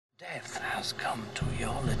Death has come to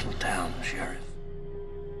your little town, Sheriff.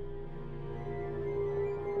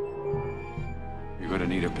 You're gonna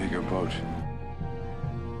need a bigger boat.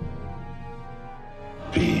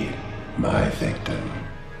 Be my victim.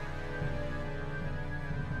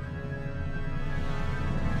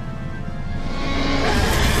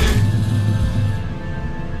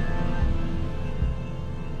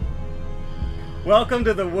 Welcome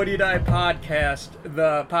to the Would You Die podcast,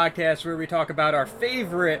 the podcast where we talk about our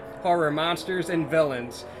favorite horror monsters and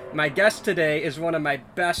villains. My guest today is one of my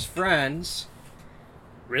best friends.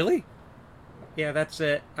 Really? Yeah, that's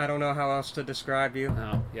it. I don't know how else to describe you.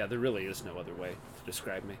 Oh, yeah, there really is no other way to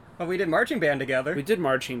describe me. Well, we did marching band together. We did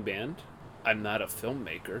marching band. I'm not a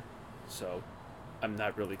filmmaker, so I'm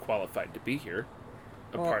not really qualified to be here,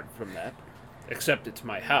 apart from that. Except it's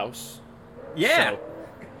my house. Yeah. So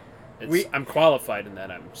I'm qualified in that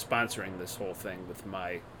I'm sponsoring this whole thing with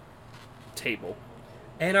my table.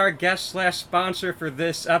 And our guest/sponsor for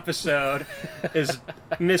this episode is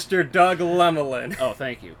Mr. Doug Lemelin. Oh,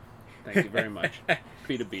 thank you. Thank you very much.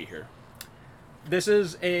 Happy to be here. This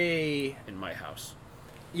is in my house.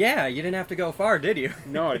 Yeah, you didn't have to go far, did you?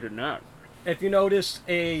 No, I did not. If you notice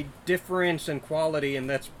a difference in quality, and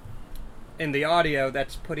that's in the audio,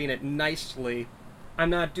 that's putting it nicely. I'm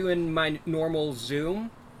not doing my normal Zoom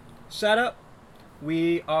setup.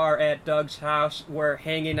 We are at Doug's house. We're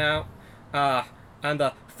hanging out on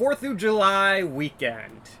the 4th of July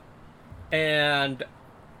weekend. And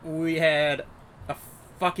we had a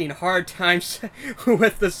fucking hard time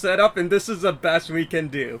with the setup, and this is the best we can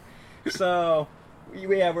do. So,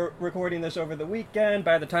 we're recording this over the weekend.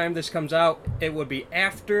 By the time this comes out, it would be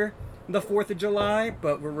after the 4th of July,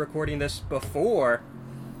 but we're recording this before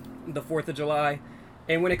the 4th of July.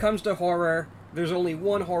 And when it comes to horror, there's only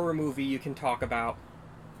one horror movie you can talk about.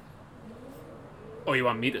 Oh, you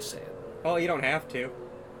want me to say it? Oh, you don't have to.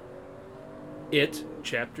 It,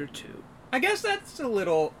 Chapter 2. I guess that's a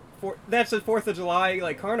little... That's a 4th of July,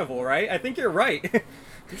 like, carnival, right? I think you're right.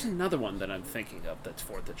 There's another one that I'm thinking of that's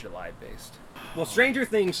 4th of July based. Well, Stranger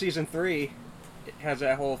Things Season 3 has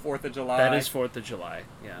that whole 4th of July. That is 4th of July,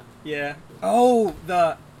 yeah. Yeah. Oh,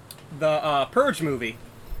 the Purge movie.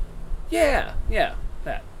 Yeah,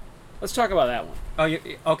 that. Let's talk about that one.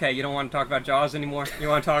 Oh, okay, you don't want to talk about Jaws anymore? You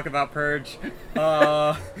want to talk about Purge?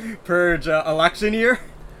 Purge election year?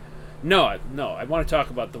 No, I want to talk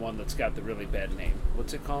about the one that's got the really bad name.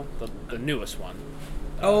 What's it called? The newest one.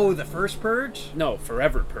 The first Purge? No,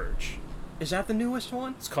 Forever Purge. Is that the newest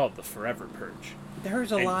one? It's called the Forever Purge.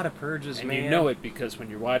 There's a lot of purges, and man. And you know it because when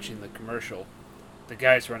you're watching the commercial, the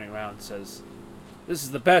guy's running around and says, "This is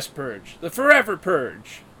the best purge. The Forever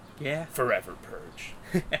Purge." Yeah. Forever Purge.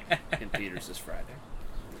 In theaters this Friday.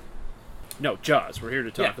 No, Jaws. We're here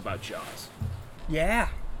to talk about Jaws. Yeah.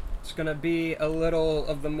 It's going to be a little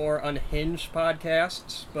of the more unhinged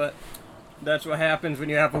podcasts, but that's what happens when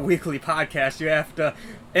you have a weekly podcast. You have to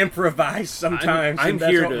improvise sometimes, and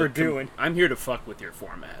that's what we're doing. I'm here to fuck with your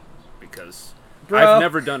format, because Bro. I've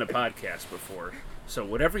never done a podcast before. So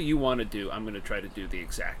whatever you want to do, I'm going to try to do the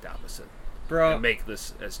exact opposite. Bro. And make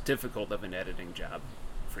this as difficult of an editing job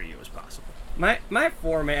for you as possible. My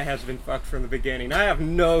format has been fucked from the beginning. I have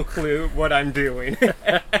no clue what I'm doing.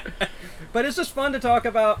 But it's just fun to talk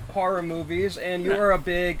about horror movies, and you're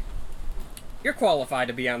you're qualified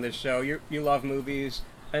to be on this show. You love movies,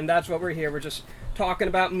 and that's what we're here. We're just talking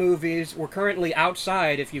about movies. We're currently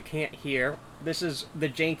outside, if you can't hear. This is the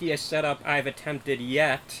jankiest setup I've attempted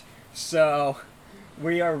yet, so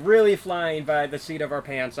we are really flying by the seat of our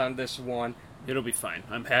pants on this one. It'll be fine.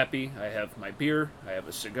 I'm happy. I have my beer. I have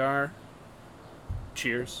a cigar.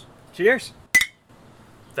 Cheers. Cheers.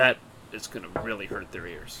 That is going to really hurt their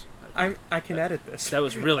ears. I can edit this. That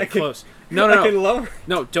was really close. I can lower.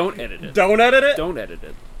 No, don't edit it. Don't edit it? Don't edit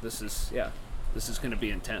it. This is going to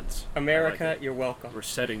be intense. America, you're welcome. We're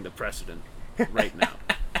setting the precedent right now.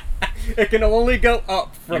 It can only go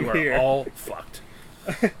up from here. You are all fucked.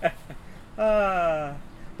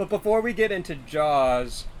 But before we get into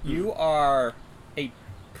Jaws, you are a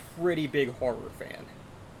pretty big horror fan.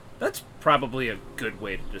 That's probably a good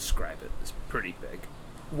way to describe it. It's pretty big.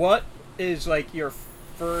 What is like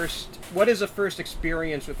what is the first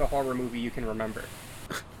experience with a horror movie you can remember?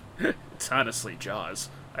 It's honestly Jaws,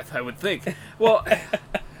 I would think. Well,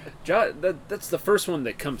 Jaws, that's the first one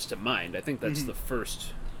that comes to mind. I think that's the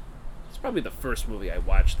first. It's probably the first movie I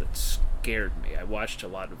watched that scared me. I watched a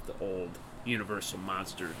lot of the old Universal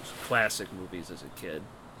Monsters classic movies as a kid.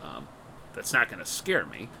 That's not going to scare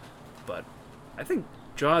me, but I think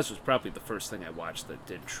Jaws was probably the first thing I watched that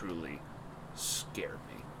did truly scare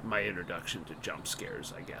me. My introduction to jump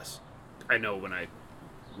scares, I guess. I know when I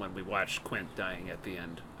when we watched Quint dying at the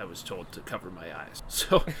end, I was told to cover my eyes.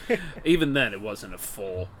 So even then, it wasn't a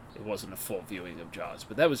full viewing of Jaws.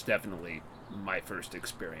 But that was definitely my first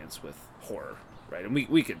experience with horror, right? And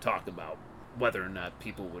we could talk about whether or not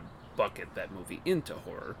people would bucket that movie into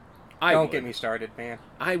horror. Don't get me started, man.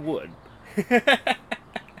 I would.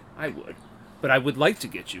 I would. But I would like to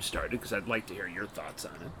get you started because I'd like to hear your thoughts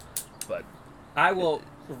on it. But I will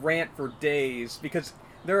rant for days because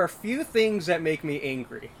there are few things that make me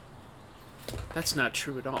angry. That's not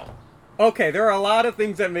true at all. Okay, there are a lot of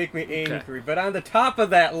things that make me angry, but on the top of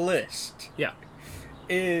that list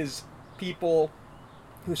is people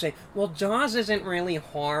who say, well, Jaws isn't really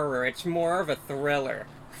horror, it's more of a thriller.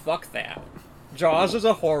 Fuck that. Jaws is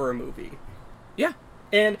a horror movie. Yeah.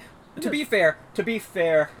 And to be fair,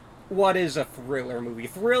 what is a thriller movie?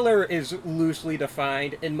 Thriller is loosely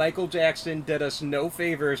defined, and Michael Jackson did us no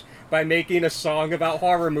favors by making a song about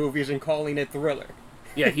horror movies and calling it Thriller.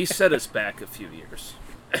 Yeah, he set us back a few years.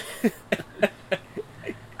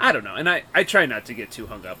 I don't know, and I try not to get too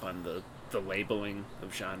hung up on the labeling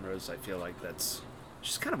of genres. I feel like that's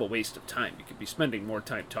just kind of a waste of time. You could be spending more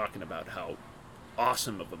time talking about how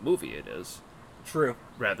awesome of a movie it is. True.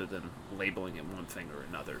 Rather than labeling it one thing or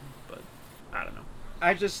another, but I don't know.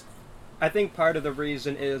 I think part of the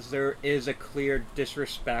reason is there is a clear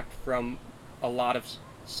disrespect from a lot of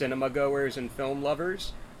cinema goers and film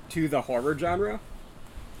lovers to the horror genre.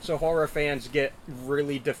 So horror fans get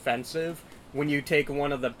really defensive when you take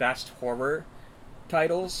one of the best horror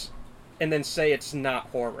titles and then say it's not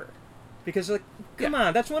horror. Because, like, come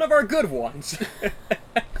on, that's one of our good ones.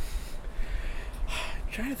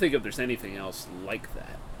 Trying to think if there's anything else like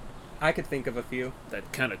that. I could think of a few.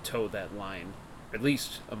 That kind of toe that line, at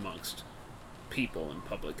least amongst people in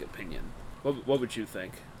public opinion. What would you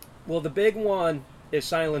think? Well, the big one is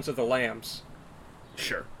Silence of the Lambs.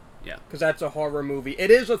 Sure, yeah. Because that's a horror movie.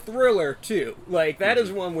 It is a thriller, too. Like, that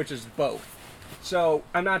is one which is both. So,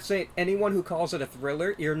 I'm not saying anyone who calls it a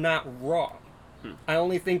thriller, you're not wrong. I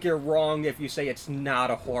only think you're wrong if you say it's not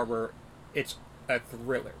a horror, it's a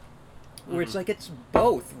thriller. Where it's like, it's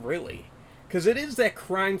both, really. Because it is that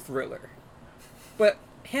crime thriller. But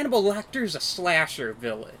Hannibal Lecter's a slasher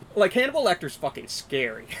villain. Like, Hannibal Lecter's fucking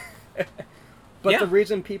scary. But the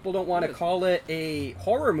reason people don't want to call it a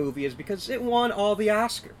horror movie is because it won all the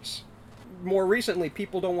Oscars. More recently,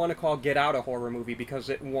 people don't want to call Get Out a horror movie because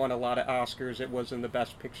it won a lot of Oscars. It was in the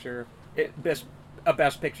Best Picture, a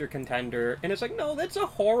Best Picture contender. And it's like, no, that's a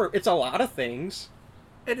horror. It's a lot of things.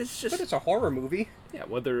 And it's just... But it's a horror movie. Yeah,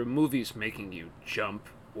 whether a movie's making you jump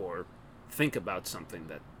or think about something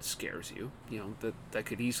that scares you, that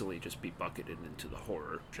could easily just be bucketed into the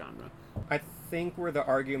horror genre. I think where the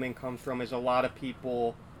argument comes from is a lot of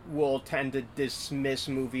people will tend to dismiss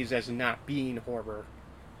movies as not being horror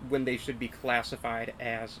when they should be classified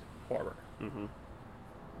as horror. Mm-hmm.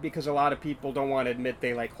 Because a lot of people don't want to admit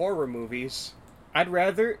they like horror movies. I'd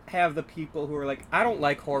rather have the people who are like, I don't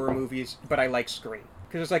like horror movies, but I like Scream.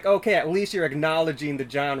 Because it's like, okay, at least you're acknowledging the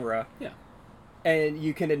genre. Yeah. And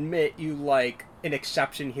you can admit you like an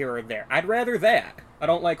exception here or there. I'd rather that. I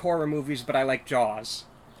don't like horror movies, but I like Jaws.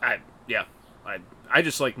 I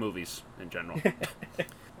just like movies in general.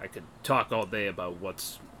 I could talk all day about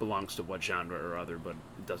what belongs to what genre or other, but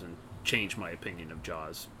it doesn't change my opinion of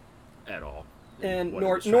Jaws at all. And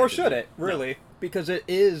nor should it, really. No. Because it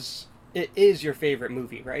is your favorite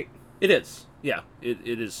movie, right? It is. Yeah.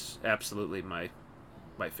 It is absolutely my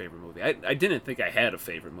favorite movie. I didn't think I had a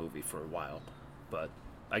favorite movie for a while, but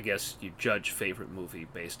I guess you judge favorite movie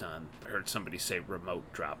based on, I heard somebody say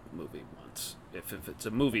remote drop movie once. If it's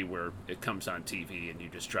a movie where it comes on TV and you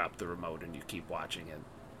just drop the remote and you keep watching it,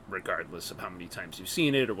 regardless of how many times you've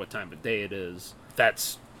seen it or what time of day it is,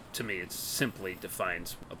 that's, to me, it simply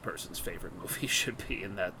defines a person's favorite movie should be,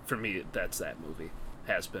 and that, for me, that's that movie.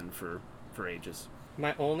 Has been for ages.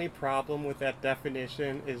 My only problem with that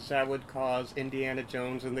definition is that would cause Indiana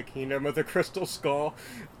Jones and the Kingdom of the Crystal Skull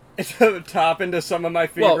to top into some of my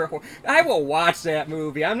favorite horror. I will watch that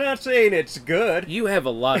movie. I'm not saying it's good. You have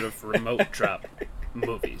a lot of remote drop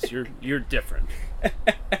movies. You're different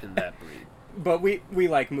in that breed. But we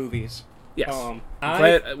like movies. Yes.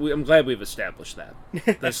 I'm glad we've established that.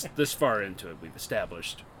 This far into it, we've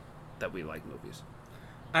established that we like movies.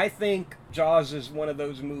 I think Jaws is one of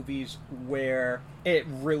those movies where it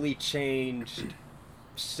really changed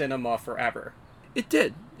cinema forever. It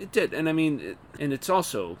did. And I mean,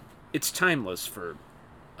 it's timeless for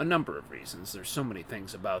a number of reasons. There's so many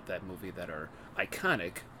things about that movie that are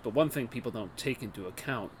iconic, but one thing people don't take into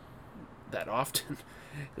account that often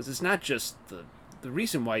is it's not just the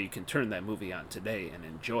reason why you can turn that movie on today and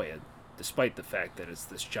enjoy it despite the fact that it's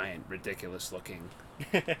this giant, ridiculous-looking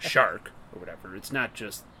shark or whatever. It's not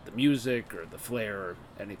just the music or the flair or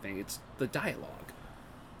anything. It's the dialogue.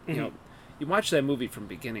 You know, you watch that movie from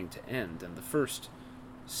beginning to end, and the first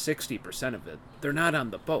 60% of it, they're not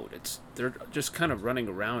on the boat. They're just kind of running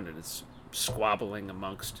around, and it's squabbling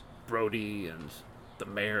amongst Brody and the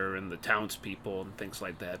mayor and the townspeople and things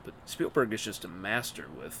like that. But Spielberg is just a master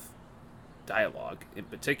with dialogue, in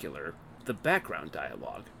particular the background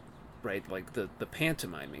dialogue, right? Like the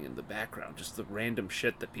pantomiming in the background, just the random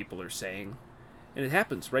shit that people are saying. And it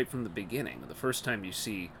happens right from the beginning. The first time you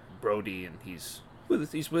see Brody, and he's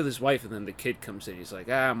with his wife, and then the kid comes in, he's like,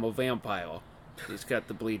 I'm a vampire. He's got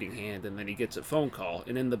the bleeding hand, and then he gets a phone call,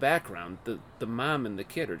 and in the background, the mom and the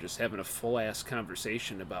kid are just having a full-ass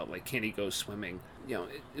conversation about, like, can he go swimming? You know,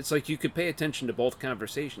 it's like you could pay attention to both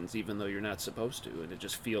conversations, even though you're not supposed to, and it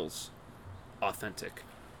just feels authentic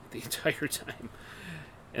the entire time.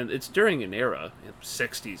 And it's during an era, in the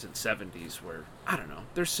 60s and 70s, where, I don't know,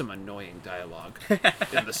 there's some annoying dialogue in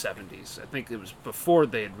the 70s. I think it was before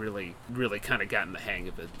they had really, really kind of gotten the hang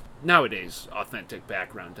of it. Nowadays, authentic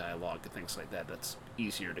background dialogue and things like that, that's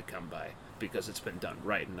easier to come by because it's been done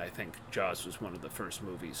right, and I think Jaws was one of the first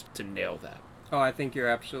movies to nail that. Oh, I think you're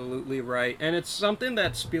absolutely right. And it's something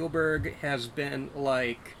that Spielberg has been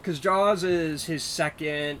like... Because Jaws is his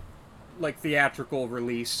second, like, theatrical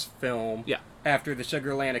release film. Yeah. After the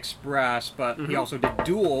Sugarland Express, but he also did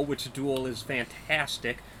Duel, which Duel is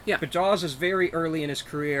fantastic. Yeah. But Jaws is very early in his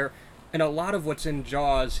career, and a lot of what's in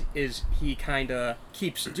Jaws is he kind of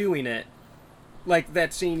keeps doing it. Like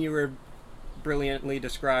that scene you were brilliantly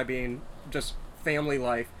describing, just family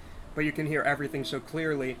life, but you can hear everything so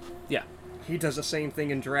clearly. Yeah. He does the same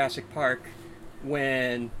thing in Jurassic Park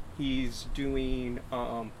when he's doing,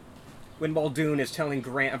 when Muldoon is telling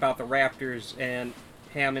Grant about the raptors, and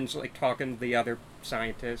Hammond's like talking to the other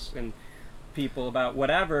scientists and people about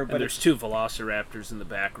whatever, but and there's two velociraptors in the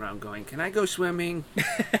background going, "Can I go swimming?"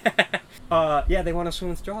 Yeah, they want to swim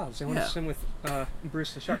with Jaws. They want to swim with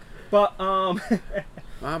Bruce the shark. But Mom,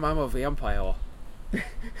 I'm a vampire.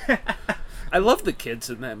 I love the kids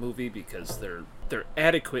in that movie because they're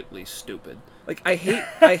adequately stupid. Like I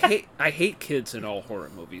hate kids in all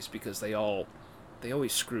horror movies because they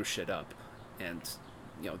always screw shit up, and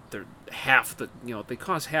you know, they're they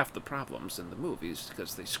cause half the problems in the movies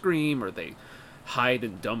because they scream or they hide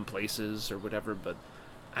in dumb places or whatever. But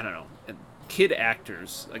I don't know. And kid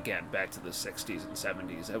actors, again, back to the 60s and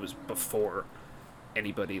 70s, that was before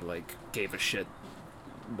anybody like gave a shit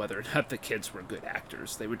whether or not the kids were good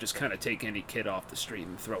actors. They would just kind of take any kid off the street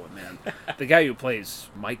and throw him in. The guy who plays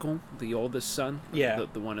Michael, the oldest son, the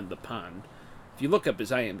one in the pond, if you look up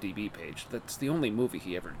his IMDb page, that's the only movie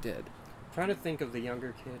he ever did. Trying to think of the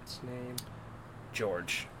younger kid's name.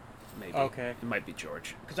 George, maybe. Okay. It might be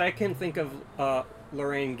George. Because I can think of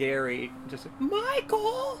Lorraine Gary just like,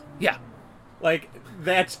 Michael! Yeah. Like,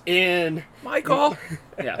 that's in... Michael!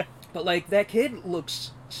 Yeah. But, like, that kid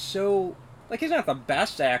looks so... Like, he's not the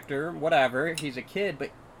best actor, whatever. He's a kid,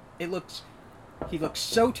 but he looks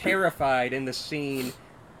so terrified in the scene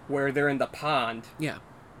where they're in the pond. Yeah.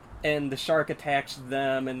 And the shark attacks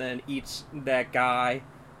them and then eats that guy.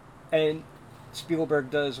 And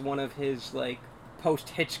Spielberg does one of his, like,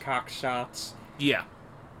 post-Hitchcock shots. Yeah.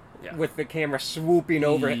 With the camera swooping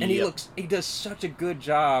over it. And he does such a good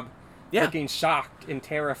job looking shocked and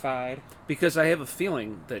terrified. Because I have a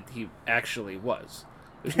feeling that he actually was.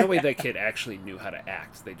 There's no way that kid actually knew how to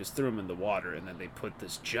act. They just threw him in the water, and then they put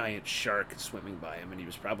this giant shark swimming by him, and he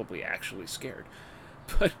was probably actually scared.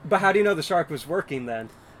 But how do you know the shark was working then?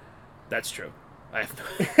 That's true.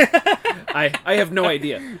 I have no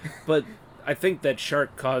idea. But I think that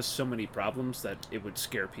shark caused so many problems that it would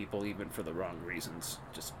scare people even for the wrong reasons.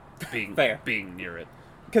 Just being near it.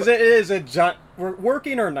 Because it is a giant...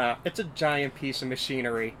 Working or not, it's a giant piece of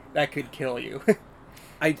machinery that could kill you.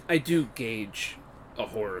 I do gauge a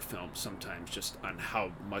horror film sometimes just on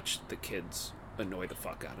how much the kids annoy the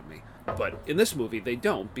fuck out of me. But in this movie, they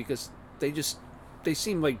don't, because they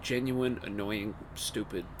seem like genuine, annoying,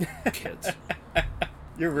 stupid kids.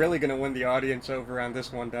 You're really gonna win the audience over on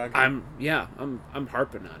this one, Doug. I'm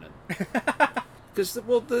harping on it. Because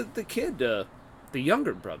the kid, the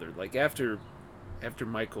younger brother, like after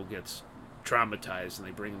Michael gets traumatized and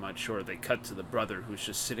they bring him on shore, they cut to the brother who's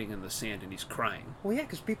just sitting in the sand and he's crying. Well, yeah,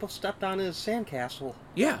 because people stepped on his sandcastle.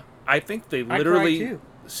 Yeah, I think they literally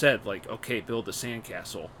said like, "Okay, build a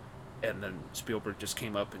sandcastle." And then Spielberg just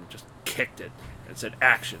came up and just kicked it and said,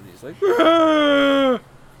 "Action." He's like, "Aah!"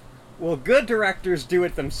 Well, good directors do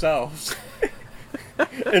it themselves.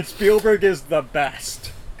 And Spielberg is the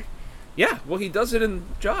best. Yeah, well, he does it in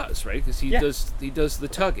Jaws, right? Because he does the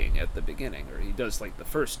tugging at the beginning, or he does like the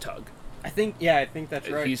first tug. I think that's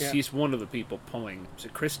right. He's one of the people pulling. Is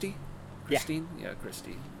it Christy? Christine? Yeah,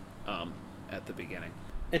 Christy. At the beginning.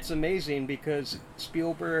 It's amazing because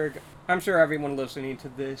Spielberg. I'm sure everyone listening to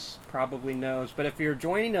this probably knows, but if you're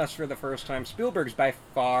joining us for the first time, Spielberg's by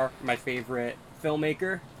far my favorite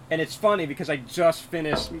filmmaker. And it's funny because I just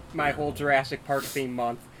finished my whole Jurassic Park theme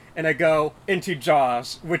month, and I go into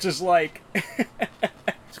Jaws, which is like...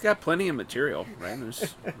 It's got plenty of material, right?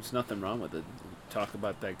 There's nothing wrong with it. Talk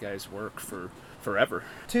about that guy's work for forever.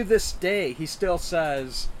 To this day, he still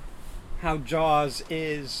says how Jaws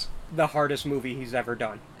is the hardest movie he's ever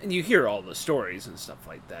done. And you hear all the stories and stuff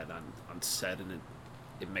like that on set, and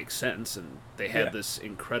it makes sense. And they had this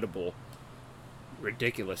incredible,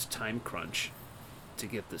 ridiculous time crunch to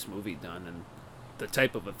get this movie done, and the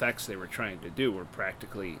type of effects they were trying to do were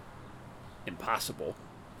practically impossible.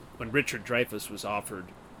 When Richard Dreyfuss was offered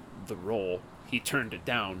the role, he turned it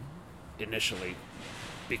down initially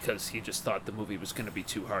because he just thought the movie was going to be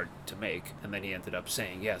too hard to make, and then he ended up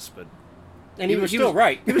saying yes, but... And he was still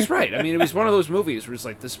right. He was right. I mean, it was one of those movies where it's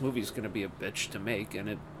like, this movie's going to be a bitch to make, and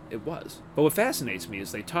it was. But what fascinates me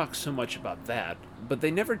is they talk so much about that, but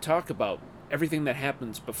they never talk about everything that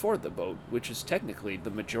happens before the boat, which is technically the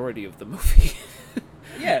majority of the movie.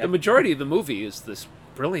 Yeah. The majority of the movie is this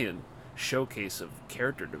brilliant showcase of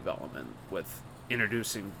character development with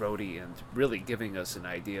introducing Brody and really giving us an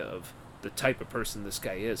idea of the type of person this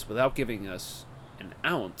guy is without giving us an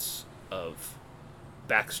ounce of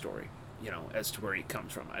backstory, as to where he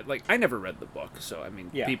comes from. I never read the book, so I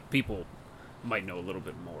mean, people might know a little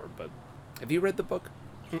bit more, but have you read the book?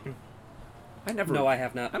 Mm-mm. No, I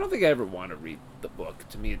have not. I don't think I ever want to read the book.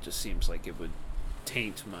 To me, it just seems like it would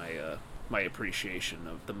taint my appreciation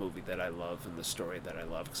of the movie that I love and the story that I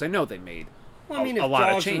love, because I know they made a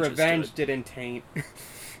lot of changes. If Jaws: Revenge didn't taint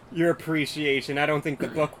your appreciation, I don't think the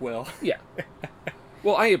book will. Yeah.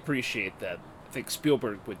 Well, I appreciate that. I think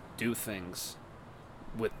Spielberg would do things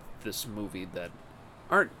with this movie that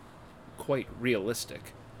aren't quite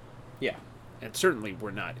realistic. Yeah. And certainly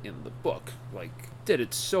were not in the book. Did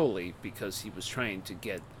it solely because he was trying to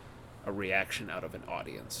get a reaction out of an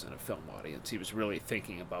audience, and a film audience. He was really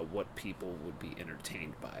thinking about what people would be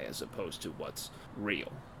entertained by as opposed to what's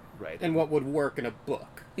real, right? And what would work in a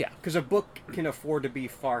book. Yeah. Because a book can afford to be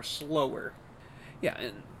far slower. Yeah,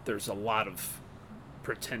 and there's a lot of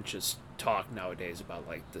pretentious talk nowadays about,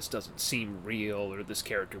 this doesn't seem real, or this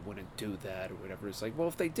character wouldn't do that, or whatever. It's like, well,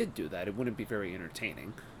 if they did do that, it wouldn't be very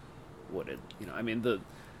entertaining, would it?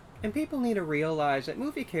 And people need to realize that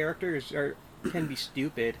movie characters can be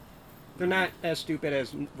stupid. They're not as stupid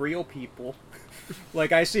as real people.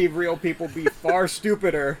 I see real people be far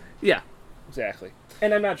stupider. Yeah, exactly.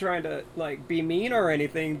 And I'm not trying to, be mean or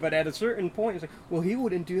anything, but at a certain point, it's like, well, he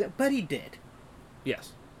wouldn't do that, but he did.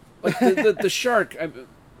 Yes. The shark,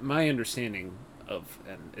 my understanding of,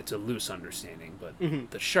 and it's a loose understanding, but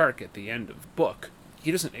the shark at the end of book,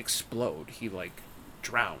 he doesn't explode. He,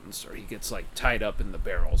 drowns, or he gets, tied up in the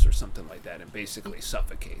barrels or something like that and basically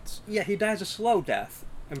suffocates. Yeah, he dies a slow death,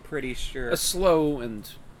 I'm pretty sure. A slow and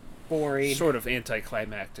boring, sort of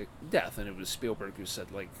anticlimactic death, and it was Spielberg who said,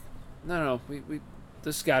 no, we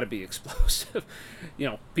this has got to be explosive.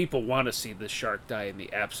 People want to see this shark die in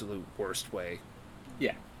the absolute worst way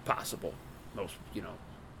possible, most,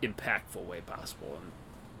 impactful way possible,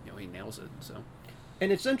 and, he nails it, so.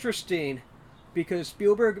 And it's interesting because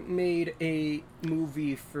Spielberg made a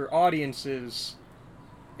movie for audiences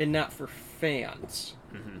and not for fans.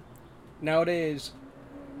 Mm-hmm. Nowadays,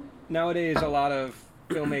 a lot of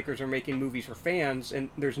filmmakers are making movies for fans, and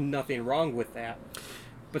there's nothing wrong with that.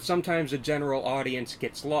 But sometimes the general audience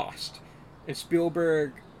gets lost. And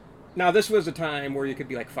Spielberg... Now, this was a time where you could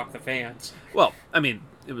be like, fuck the fans. Well, I mean,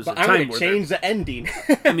 it was but a time where... I'm going to change the ending.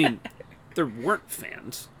 I mean, there weren't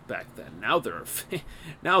fans back then. Now there are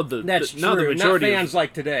That's now true. The majority Not fans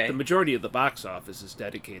like today. The majority of the box office is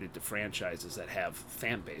dedicated to franchises that have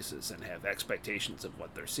fan bases and have expectations of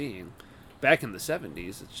what they're seeing. Back in the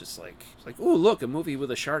 70s, it's just like, oh, look, a movie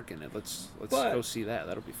with a shark in it. Let's go see that.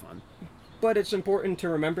 That'll be fun. But it's important to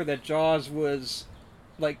remember that Jaws was,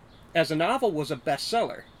 as a novel, was a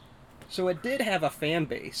bestseller. So it did have a fan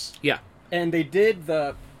base. Yeah. And they did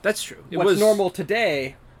That's true. What's normal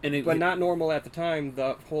today, but not normal at the time,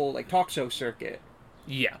 the whole, talk show circuit.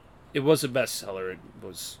 Yeah. It was a bestseller. It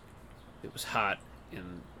was hot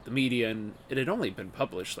in the media, and it had only been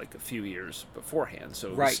published, a few years beforehand, so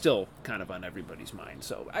it was still kind of on everybody's mind.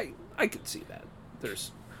 So I could see that.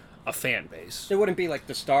 There's a fan base. It wouldn't be like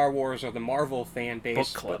the Star Wars or the Marvel fan base. Book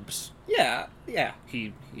clubs. Yeah.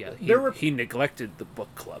 He neglected the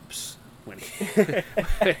book clubs. when he,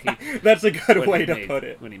 That's a good way to put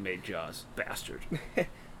it. When he made Jaws. Bastard.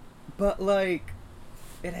 But, like,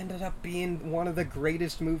 it ended up being one of the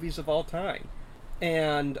greatest movies of all time.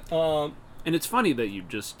 And it's funny that you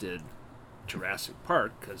just did Jurassic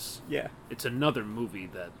Park, because yeah, it's another movie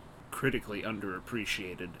that critically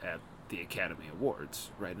underappreciated at the Academy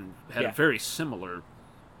Awards, right? And had a very similar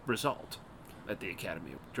result at the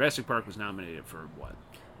Academy. Jurassic Park was nominated for what?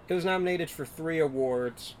 It was nominated for 3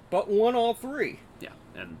 awards, but won all 3. Yeah,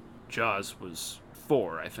 and Jaws was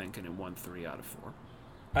 4, I think, and it won 3 out of 4.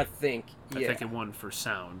 I think, yeah. I think it won for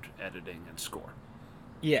sound, editing, and score.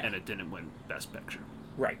 Yeah. And it didn't win Best Picture.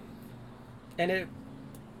 Right. And it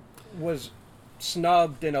was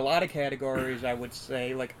snubbed in a lot of categories, I would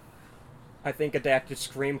say. Like, I think adapted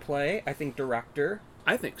screenplay, I think director.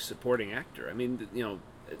 I think supporting actor. I mean, you know...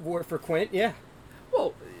 For Quint, yeah.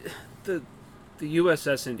 Well, the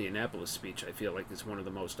USS Indianapolis speech, I feel like, is one of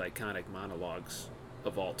the most iconic monologues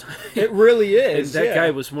of all time. It really is. And that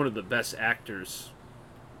guy was one of the best actors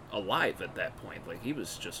alive at that point. Like, he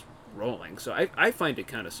was just rolling. So I find it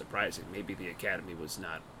kind of surprising. Maybe the Academy was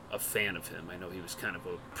not a fan of him. I know he was kind of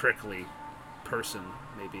a prickly person,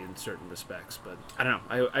 maybe in certain respects, but I don't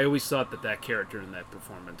know. I always thought that character and that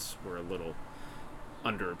performance were a little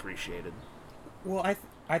underappreciated. Well,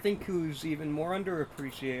 I think who's even more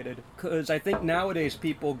underappreciated, because I think nowadays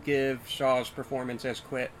people give Shaw's performance as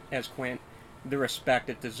Quint the respect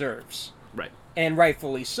it deserves. Right. And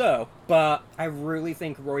rightfully so. But I really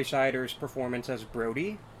think Roy Scheider's performance as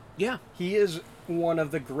Brody, yeah, he is one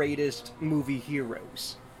of the greatest movie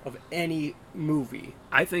heroes of any movie.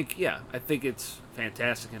 I think it's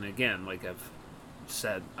fantastic. And again, like I've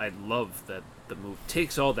said, I love that the movie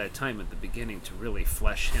takes all that time at the beginning to really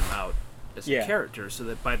flesh him out as a character, so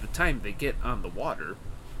that by the time they get on the water,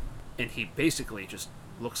 and he basically just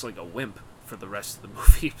looks like a wimp for the rest of the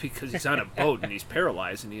movie because he's on a boat and he's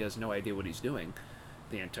paralyzed and he has no idea what he's doing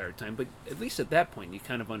the entire time. But at least at that point, you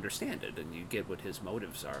kind of understand it and you get what his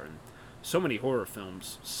motives are. And so many horror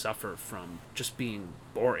films suffer from just being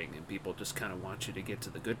boring and people just kind of want you to get to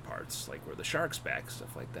the good parts, like where the shark's back,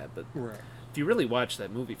 stuff like that. But if you really watch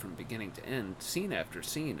that movie from beginning to end, scene after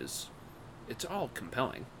scene it's all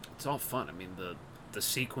compelling. It's all fun. I mean, the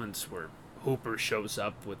sequence where Hooper shows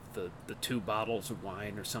up with the 2 bottles of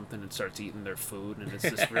wine or something and starts eating their food, and it's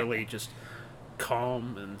just really just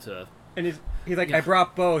calm and he's like, I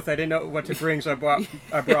brought both. I didn't know what to bring, so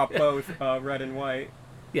I brought both, red and white.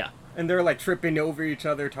 Yeah. And they're like tripping over each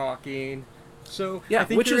other, talking. So yeah, I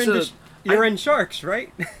think which you're in Sharks,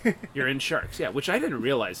 right? You're in Sharks, yeah. Which I didn't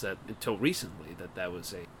realize that until recently, that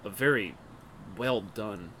was a very well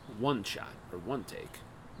done one shot or one take.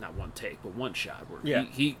 Not one take, but one shot where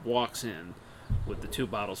he walks in with the 2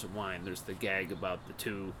 bottles of wine. There's the gag about the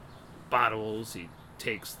 2 bottles. He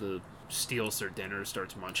steals their dinner,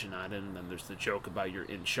 starts munching on it, and then there's the joke about you're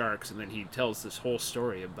in Sharks, and then he tells this whole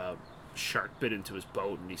story about shark bit into his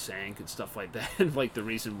boat and he sank and stuff like that, and like the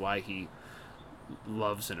reason why he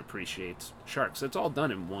loves and appreciates sharks. That's all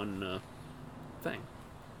done in one thing,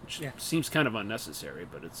 which seems kind of unnecessary,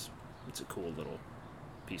 but it's a cool little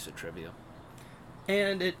piece of trivia.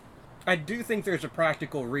 And I do think there's a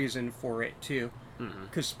practical reason for it, too.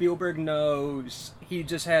 Because Spielberg knows he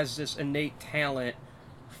just has this innate talent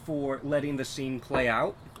for letting the scene play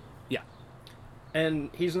out. Yeah.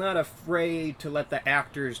 And he's not afraid to let the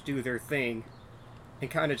actors do their thing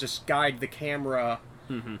and kind of just guide the camera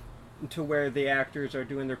to where the actors are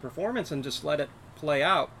doing their performance and just let it play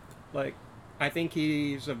out. Like, I think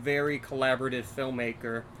he's a very collaborative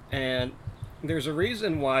filmmaker, and there's a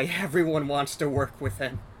reason why everyone wants to work with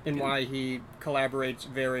him and why he collaborates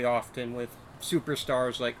very often with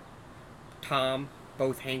superstars like Tom,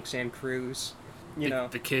 both Hanks and Cruise. You know,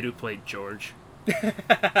 the kid who played George.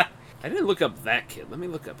 I didn't look up that kid. Let me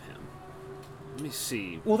look up him. Let me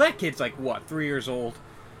see. Well, that kid's like, what, 3 years old?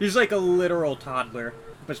 He's like a literal toddler.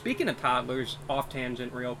 But speaking of toddlers, off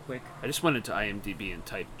tangent real quick. I just went into IMDb and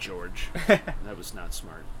typed George. That was not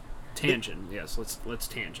smart. Tangent, yes, let's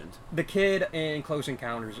tangent. The kid in Close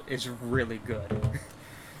Encounters is really good.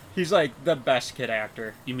 He's like the best kid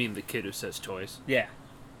actor. You mean the kid who says toys? Yeah.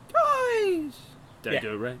 Toys! Did I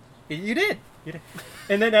do it right? You did.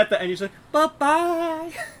 And then at the end he's like,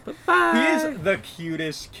 bye-bye. Bye-bye. He is the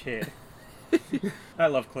cutest kid. I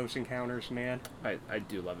love Close Encounters, man. I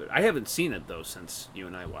do love it. I haven't seen it, though, since you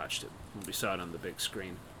and I watched it. We saw it on the big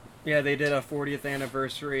screen. Yeah, they did a 40th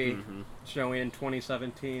anniversary showing in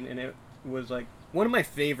 2017, and it was like one of my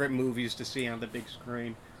favorite movies to see on the big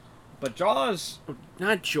screen. But Jaws...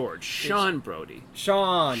 Not George. Sean Brody.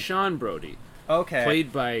 Sean Brody. Okay.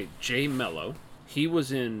 Played by Jay Mello. He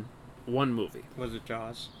was in one movie. Was it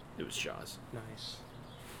Jaws? It was Jaws. Nice.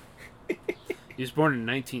 He was born in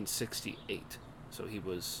 1968, so he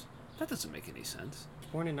was... That doesn't make any sense.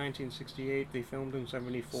 Born in 1968, they filmed in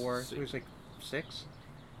 74, so he was like 6?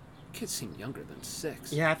 Kids seem younger than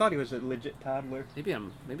 6. Yeah, I thought he was a legit toddler.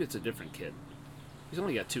 Maybe it's a different kid. He's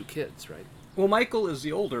only got 2 kids, right? Well, Michael is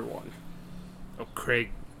the older one. Oh,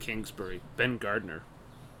 Craig Kingsbury. Ben Gardner.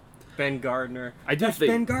 Ben Gardner. That's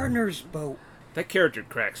Ben Gardner's boat. That character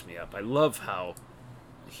cracks me up. I love how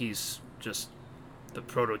he's just the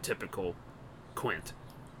prototypical Quint.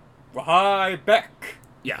 Hi, Beck.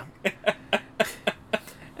 Yeah.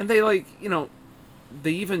 And they, like, you know,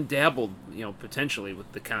 they even dabbled, you know, potentially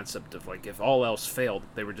with the concept of, like, if all else failed,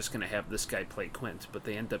 they were just going to have this guy play Quint, but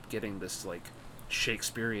they end up getting this, like,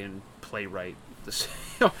 Shakespearean playwright, this,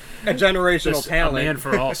 you know, a generational talent, a man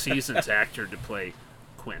for all seasons actor to play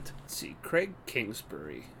Quint. Let's see, Craig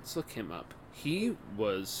Kingsbury. Let's look him up. He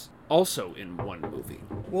was also in one movie.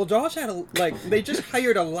 Well, Jaws had they just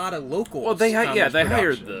hired a lot of locals. Well, they hired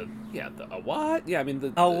the a what? Yeah, I mean the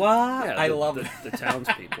what? Yeah, I love the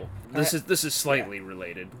townspeople. This is slightly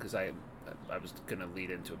related because I was gonna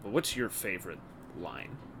lead into it. But what's your favorite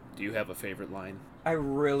line? Do you have a favorite line? I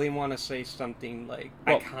really want to say something like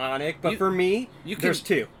iconic, but for me, there's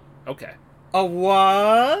 2. Okay. A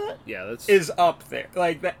what? Yeah, that's is up there.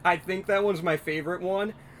 Like that, I think that one's my favorite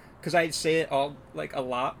one because I say it all like a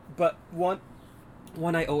lot. But one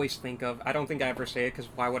I always think of. I don't think I ever say it because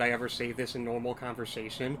why would I ever say this in normal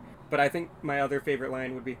conversation? But I think my other favorite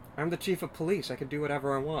line would be, "I'm the chief of police. I can do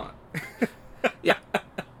whatever I want." Yeah.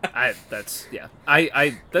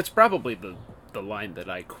 That's probably the line that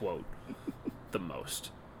I quote the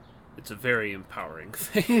most. It's a very empowering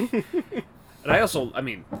thing. And I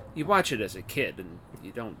mean, you watch it as a kid and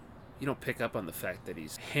you don't pick up on the fact that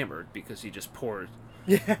he's hammered because he just poured,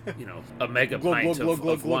 you know, a mega pint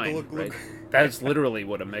of wine, right? That's literally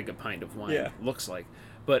what a mega pint of wine looks like.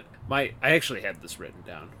 But I actually had this written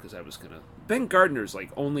down because I was gonna... Ben Gardner's,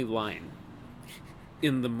 like, only line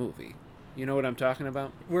in the movie. You know what I'm talking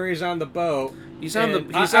about? Where he's on the boat. I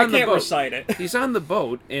can't recite it. He's on the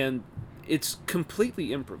boat, and it's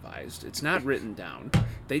completely improvised. It's not written down.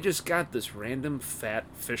 They just got this random fat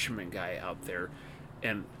fisherman guy out there,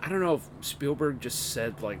 and I don't know if Spielberg just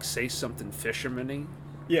said, like, say something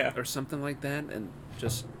fisherman-y, or something like that, and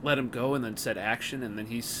just let him go, and then said action, and then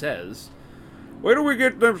he says, "Where do we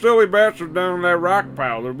get them silly bastards down in that rock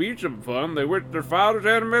pile? There'll be some fun. They wish their fathers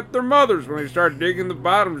hadn't met their mothers when they start digging the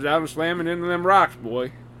bottoms out and slamming into them rocks,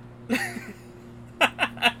 boy."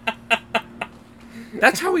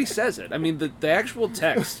 That's how he says it. I mean, the actual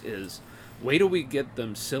text is, "Wait till we get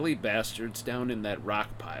them silly bastards down in that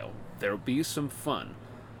rock pile. There'll be some fun.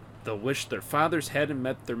 They'll wish their fathers hadn't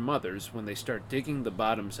met their mothers when they start digging the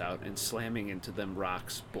bottoms out and slamming into them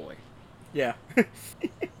rocks, boy." Yeah.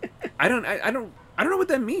 I don't know what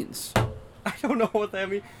that means. I don't know what that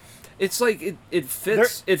means. It's like it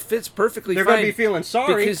fits perfectly they're fine. They're going to be feeling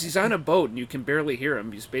sorry. Because he's on a boat and you can barely hear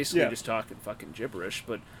him. He's basically just talking fucking gibberish.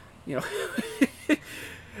 But, you know,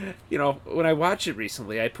 you know, when I watched it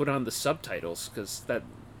recently, I put on the subtitles because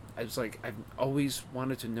I was like, I've always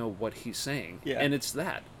wanted to know what he's saying. Yeah. And it's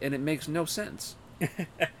that. And it makes no sense.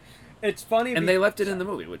 It's funny. And they left it in the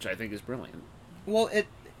movie, which I think is brilliant. Well, it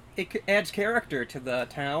adds character to the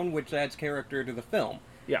town, which adds character to the film.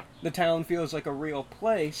 Yeah. The town feels like a real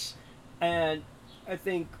place, and I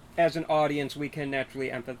think as an audience we can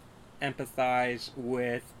naturally empathize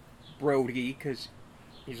with Brody, because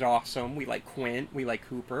he's awesome. We like Quint, we like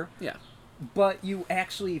Cooper. Yeah. But you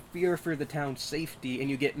actually fear for the town's safety, and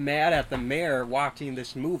you get mad at the mayor watching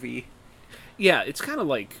this movie. Yeah, it's kind of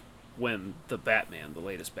like when the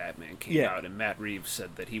latest Batman came out, and Matt Reeves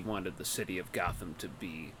said that he wanted the city of Gotham to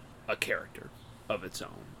be a character of its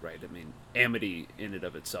own, right? I mean, Amity in and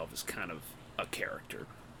of itself is kind of a character,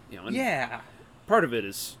 you know. And part of it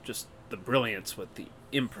is just the brilliance with the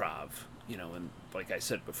improv, you know, and like I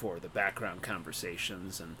said before, the background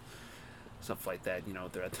conversations and stuff like that. You know,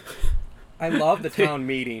 they're at I love the town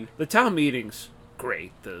meeting. The town meeting's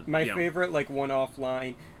great. My favorite, like, one-off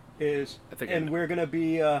line is, we're going to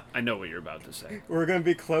be... I know what you're about to say. We're going to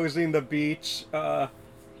be closing the beach,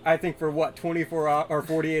 I think, for, 24 hours or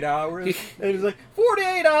 48 hours? And it's like,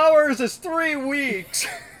 48 hours is 3 weeks!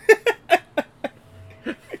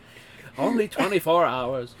 Only 24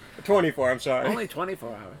 hours. 24, I'm sorry. Only 24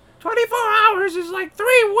 hours. 24 hours is like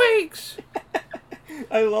 3 weeks!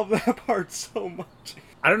 I love that part so much.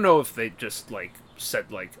 I don't know if they just, like,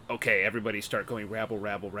 said, like, okay, everybody start going rabble,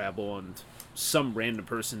 rabble, rabble, and some random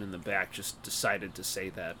person in the back just decided to say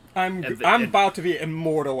that. I'm about to be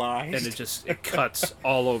immortalized. And it cuts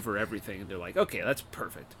all over everything, and they're like, okay, that's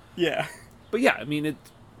perfect. Yeah. But yeah, I mean,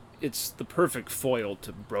 it's the perfect foil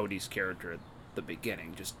to Brody's character at the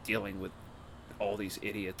beginning, just dealing with all these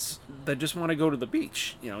idiots that just want to go to the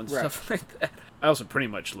beach, and stuff like that. I also pretty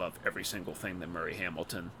much love every single thing that Murray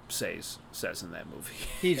Hamilton says in that movie.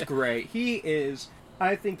 He's great.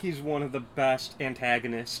 I think he's one of the best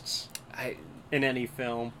antagonists in any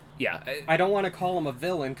film. Yeah. I don't want to call him a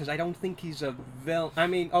villain, because I don't think he's a villain. I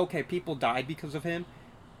mean, okay, people died because of him.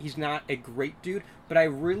 He's not a great dude, but I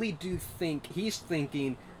really do think he's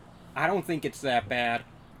thinking, I don't think it's that bad,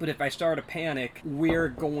 but if I start a panic, we're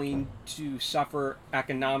going to suffer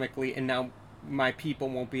economically, and now my people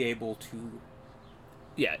won't be able to...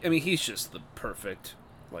 Yeah, I mean, he's just the perfect,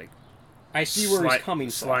 I see where he's coming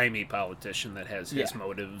from. Slimy politician that has his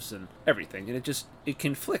motives and everything, and it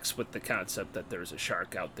conflicts with the concept that there's a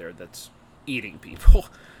shark out there that's eating people.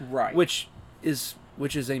 Right. Which is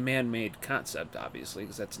a man-made concept, obviously,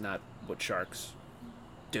 because that's not what sharks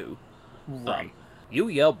do. Right. You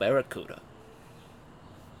yell barracuda.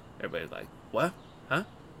 Everybody's like, what? Huh?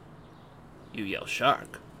 You yell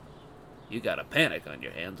shark. You got a panic on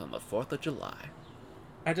your hands on the 4th of July.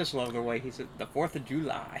 I just love the way he said the 4th of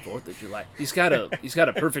July. 4th of July. He's got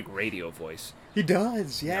a perfect radio voice. He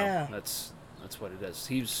does, yeah. That's what it is.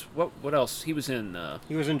 He's what else? He was in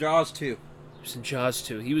he was in Jaws 2. He was in Jaws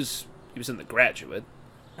 2. He was in The Graduate.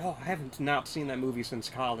 Oh, I haven't not seen that movie since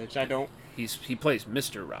college. I don't. He plays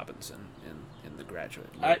Mr. Robinson in The Graduate.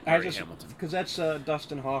 I just Hamilton. because that's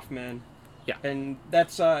Dustin Hoffman. Yeah. And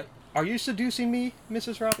that's Are You Seducing Me,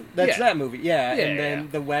 Mrs. Robinson? That's that movie. Yeah. And then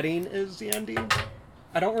The Wedding is the ending.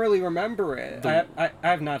 I don't really remember it. I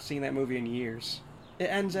have not seen that movie in years. It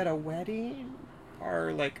ends at a wedding,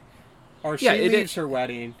 or she leaves her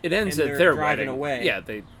wedding. It ends and at they're their driving wedding. away. Yeah,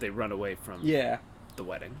 they run away from the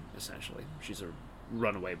wedding. Essentially, she's a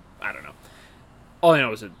runaway. I don't know. All I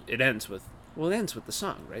know is it ends with the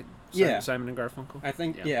song, right? Simon and Garfunkel. I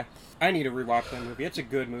think I need to rewatch that movie. It's a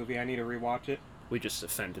good movie. I need to rewatch it. We just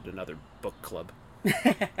offended another book club.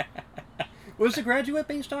 Was The Graduate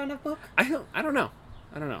based on a book? I don't know.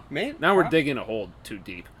 Maybe. Now we're digging a hole too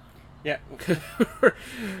deep. Yeah.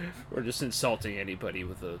 We're just insulting anybody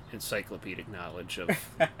with the encyclopedic knowledge of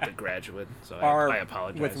The Graduate. So I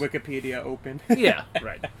apologize. With Wikipedia open. Yeah,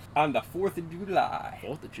 right. On the 4th of July.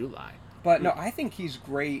 4th of July. But no, I think he's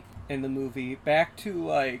great in the movie. Back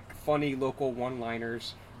to funny local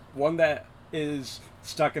one-liners. One that is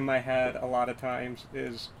stuck in my head a lot of times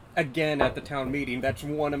is, again, at the town meeting. That's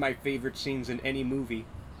one of my favorite scenes in any movie.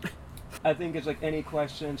 I think it's any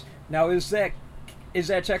questions. Now, is that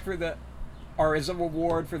check for the, or is a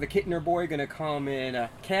reward for the Kittner boy going to come in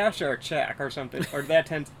cash or check or something? Or that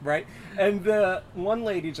tends, right? And the one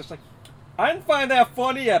lady's just I didn't find that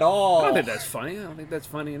funny at all. I don't think that's funny. I don't think that's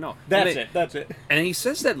funny at all. That's it. And he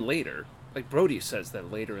says that later. Brody says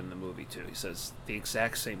that later in the movie, too. He says the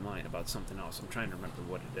exact same line about something else. I'm trying to remember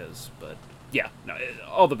what it is. But, yeah. No,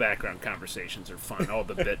 all the background conversations are fun. All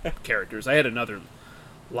the bit characters. I had another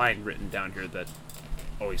line written down here that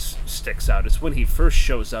always sticks out. It's when he first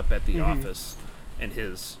shows up at the office and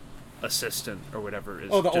his assistant or whatever is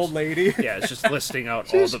the old lady. Yeah, it's just listing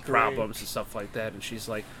out all the problems and stuff like that, and she's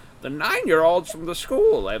like, the 9-year-olds from the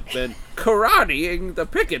school have been karateing the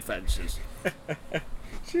picket fences.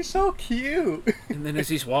 She's so cute. And then as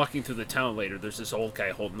he's walking through the town later, there's this old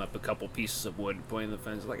guy holding up a couple pieces of wood and pointing the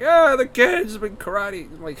fence the kids have been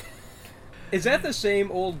karate. Is that the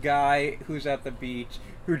same old guy who's at the beach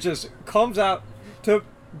who just comes out to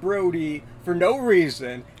Brody for no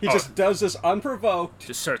reason? He just does this unprovoked.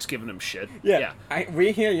 Just starts giving him shit. Yeah.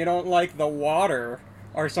 We hear you don't like the water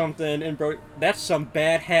or something, and Brody, that's some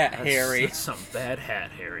bad hat, Harry. That's some bad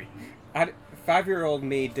hat, Harry. 5-year-old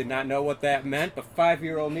me did not know what that meant, but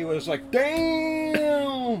 5-year-old me was like,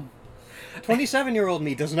 damn! 27-year-old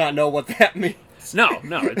me does not know what that means. No,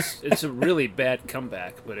 it's a really bad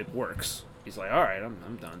comeback, but it works. He's like, all right,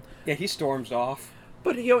 I'm done. Yeah, he storms off.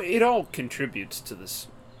 But, it all contributes to this.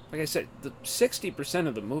 Like I said, the 60%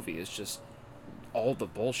 of the movie is just all the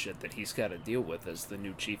bullshit that he's got to deal with as the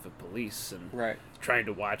new chief of police, and trying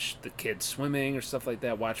to watch the kids swimming or stuff like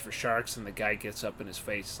that, watch for sharks, and the guy gets up in his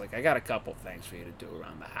face, like, I got a couple things for you to do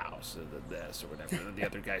around the house, or this, or whatever. And the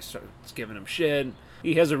other guy starts giving him shit.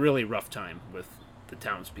 He has a really rough time with the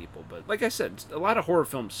townspeople. But like I said, a lot of horror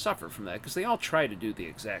films suffer from that, because they all try to do the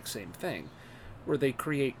exact same thing, where they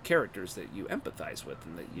create characters that you empathize with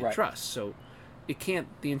and that you trust. So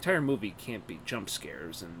the entire movie can't be jump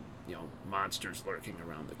scares and monsters lurking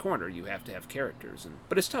around the corner. You have to have characters,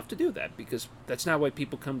 but it's tough to do that, because that's not why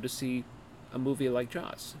people come to see a movie like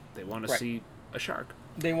Jaws. They want to see a shark.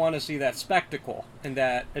 They want to see that spectacle and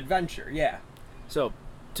that adventure. Yeah. So,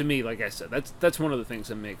 to me, like I said, that's one of the things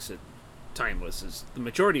that makes it timeless is the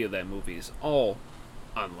majority of that movie is all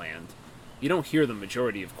on land. You don't hear the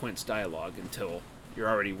majority of Quint's dialogue until you're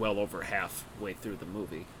already well over halfway through the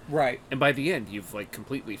movie. Right. And by the end, you've like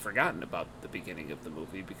completely forgotten about the beginning of the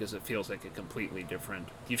movie because it feels like a completely different...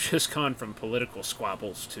 You've just gone from political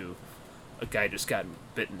squabbles to a guy just got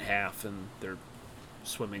bit in half and they're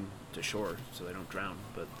swimming to shore so they don't drown.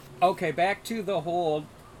 But Okay, back to the whole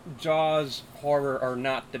Jaws horror or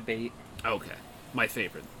not debate. okay, my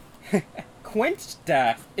favorite. Quint's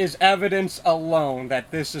death is evidence alone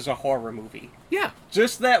that this is a horror movie. Yeah.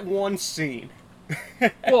 Just that one scene.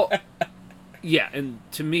 Well, yeah, and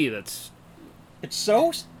to me that's... It's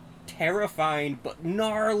so terrifying, but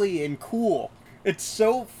gnarly and cool. It's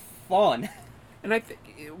so fun. And I think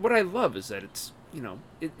what I love is that it's,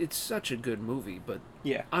 it's such a good movie, but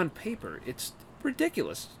Yeah. on paper it's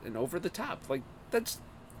ridiculous and over the top. Like that's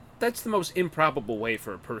the most improbable way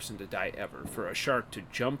for a person to die ever. For a shark to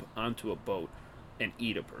jump onto a boat and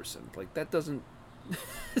eat a person. Like that doesn't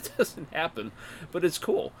it doesn't happen, but it's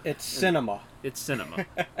cool. It's cinema. It's cinema.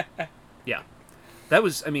 Yeah. That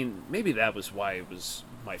was, maybe that was why it was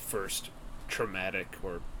my first traumatic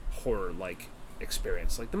or horror-like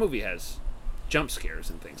experience. Like, the movie has jump scares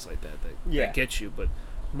and things like that that get you, but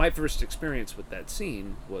my first experience with that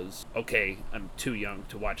scene was, okay, I'm too young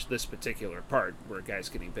to watch this particular part where a guy's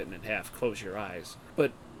getting bitten in half, close your eyes.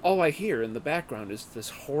 But all I hear in the background is this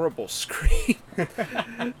horrible scream.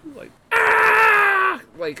 Like, ah!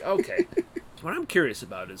 Like, okay. What I'm curious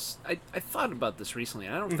about is, I thought about this recently,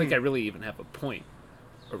 and I don't think I really even have a point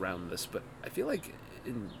around this, but I feel like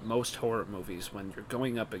in most horror movies, when you're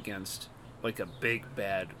going up against, like, a big,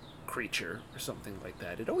 bad creature or something like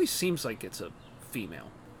that, it always seems like it's a female.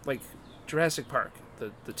 Like, Jurassic Park,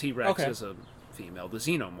 the T-Rex is a female, the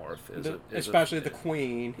Xenomorph is especially the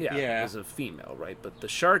queen. Yeah. is a female, right? But the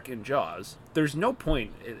shark in Jaws, there's no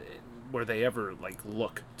point where they ever like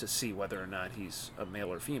look to see whether or not he's a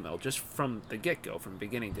male or female. Just from the get-go, from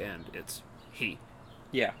beginning to end, it's he.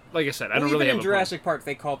 Yeah. Like I said, I don't really have in a Jurassic Park,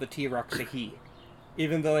 they call the T-Rex a he.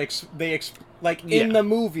 Even though in the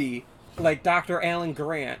movie, like Dr. Alan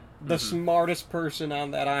Grant, the smartest person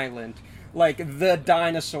on that island, like the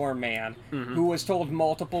dinosaur man, who was told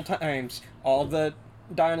multiple times, all the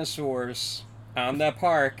dinosaurs on that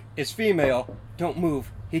park is female, don't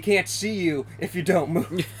move. He can't see you if you don't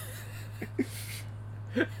move.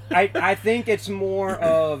 I think it's more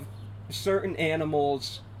of certain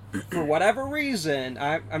animals, for whatever reason,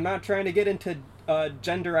 I'm not trying to get into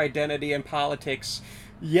gender identity and politics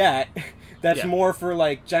yet. That's more for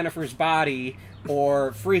like Jennifer's Body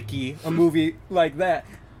or Freaky, a movie like that.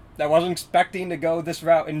 I wasn't expecting to go this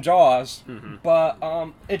route in Jaws, but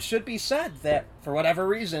it should be said that for whatever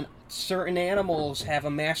reason, certain animals have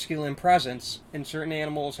a masculine presence and certain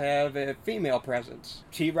animals have a female presence.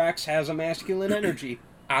 T-Rex has a masculine energy.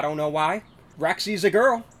 I don't know why. Rexy's a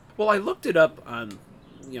girl. Well, I looked it up on,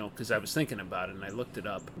 because I was thinking about it, and I looked it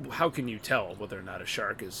up. How can you tell whether or not a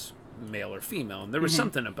shark is male or female? And there was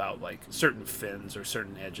something about, like, certain fins or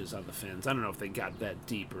certain edges on the fins. I don't know if they got that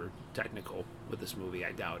deep or technical with this movie.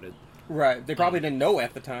 I doubt it. Right. They probably didn't know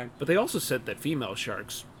at the time. But they also said that female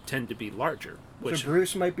sharks tend to be larger. Which, so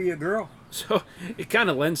Bruce might be a girl. So it kind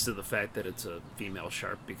of lends to the fact that it's a female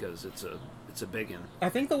shark because it's a big one. I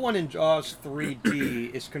think the one in Jaws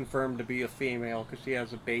 3D is confirmed to be a female because she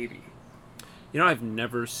has a baby. I've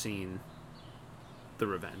never seen The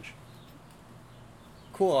Revenge.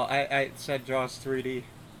 Cool. I said Jaws 3D.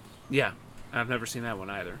 Yeah, I've never seen that one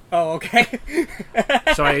either. Oh, okay.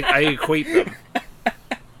 So I equate them.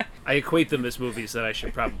 I equate them as movies that I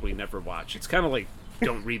should probably never watch. It's kind of like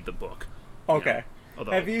don't read the book. Okay.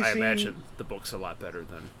 Although Have you I seen... imagine the book's a lot better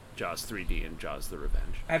than Jaws 3D and Jaws The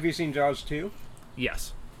Revenge. Have you seen Jaws 2?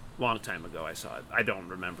 Yes. Long time ago I saw it. I don't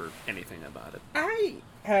remember anything about it. I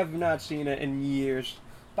have not seen it in years,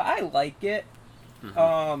 but I like it.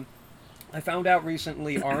 I found out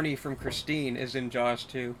recently Arnie from Christine is in Jaws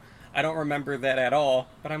 2. I don't remember that at all,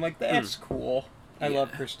 but I'm like, that's cool. I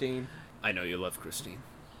love Christine. I know you love Christine.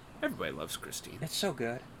 Everybody loves Christine. It's so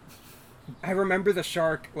good. I remember the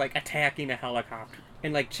shark, like, attacking a helicopter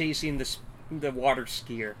and, like, chasing the water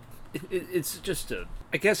skier. It's just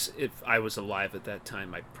I guess if I was alive at that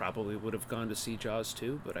time, I probably would have gone to see Jaws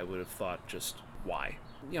 2, but I would have thought just, why?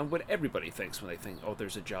 What everybody thinks when they think, oh,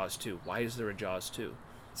 there's a Jaws 2. Why is there a Jaws 2?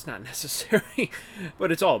 It's not necessary.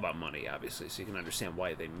 But it's all about money, obviously, so you can understand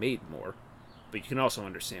why they made more. But you can also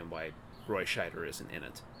understand why Roy Scheider isn't in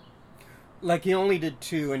it. Like, he only did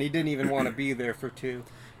 2, and he didn't even want to be there for 2.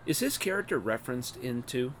 Is his character referenced in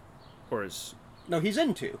 2? Or is... No, he's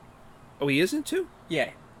in 2. Oh, he is in 2?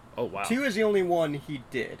 Yeah. Oh, wow. 2 is the only one he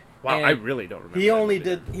did. Wow, and I really don't remember. He only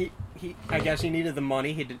did... I guess he needed the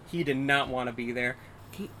money. He did not want to be there.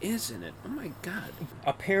 He is in it. Oh my god.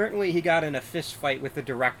 Apparently, he got in a fist fight with the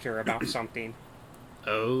director about something.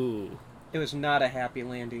 Oh. It was not a happy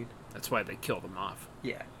landing. That's why they killed him off.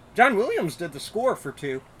 Yeah. John Williams did the score for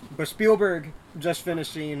 2, but Spielberg just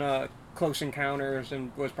finishing Close Encounters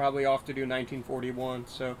and was probably off to do 1941,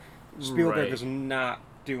 so Spielberg is not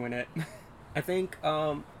doing it. I think,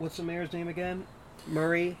 what's the mayor's name again?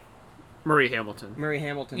 Murray Hamilton. Murray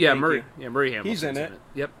Hamilton. Yeah, Murray. you. Yeah, Murray Hamilton. He's in it.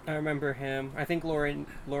 Yep. I remember him. I think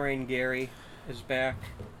Lorraine Gary is back.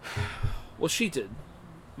 Well, she did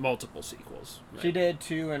multiple sequels. Right? She did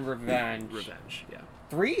 2 and Revenge. Revenge, yeah.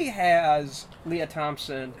 3 has Leah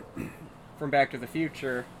Thompson from Back to the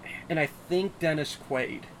Future, and I think Dennis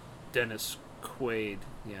Quaid. Dennis Quaid,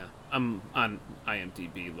 yeah. I'm on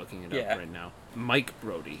IMDb looking it Yeah. up right now. Mike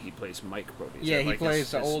Brody. He plays Mike Brody. Is Yeah, that he like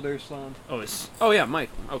plays the older son. Oh, yeah, Mike.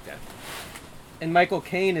 Okay. And Michael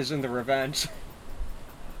Caine is in The Revenge.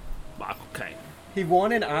 Okay. He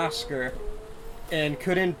won an Oscar and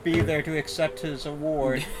couldn't be there to accept his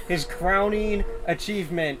award, his crowning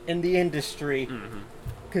achievement in the industry,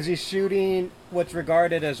 because he's shooting what's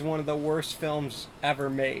regarded as one of the worst films ever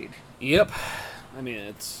made. Yep. I mean,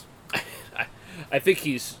 it's... I think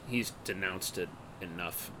he's denounced it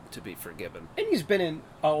enough to be forgiven. And he's been in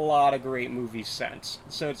a lot of great movies since.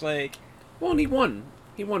 So it's like... Well, and he won.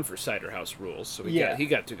 He won for Cider House Rules, so he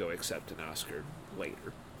got to go accept an Oscar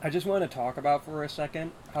later. I just want to talk about for a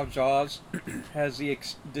second how Jaws has the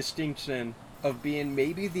distinction of being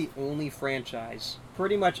maybe the only franchise.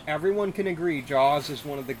 Pretty much everyone can agree Jaws is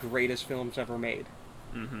one of the greatest films ever made.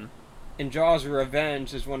 Mm-hmm. And Jaws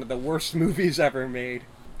Revenge is one of the worst movies ever made.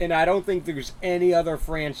 And I don't think there's any other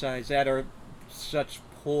franchise that are such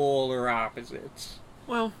polar opposites.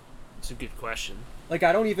 Well, it's a good question. Like,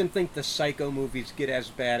 I don't even think the Psycho movies get as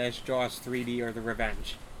bad as Jaws 3D or The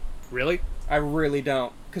Revenge. Really? I really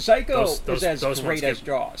don't. Because Psycho is as great as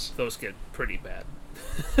Jaws. Those get pretty bad.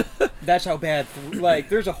 That's how bad... Like,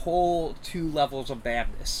 there's a whole 2 levels of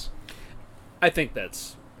badness. I think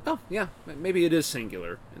that's... Oh, yeah. Maybe it is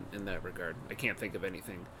singular in that regard. I can't think of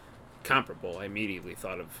anything comparable. I immediately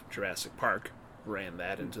thought of Jurassic Park. Ran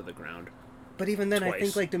that into the ground. But even then, twice. I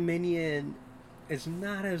think, like, Dominion is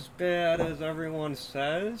not as bad as everyone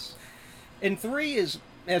says. And 3 is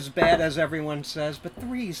as bad as everyone says, but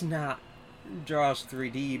 3 is not Jaws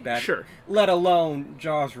 3D bad. Sure. Let alone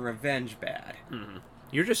Jaws Revenge bad. Mm-hmm.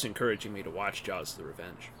 You're just encouraging me to watch Jaws the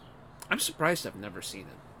Revenge. I'm surprised I've never seen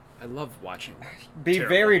it. I love watching Be terrible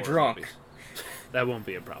very horror drunk. movies. That won't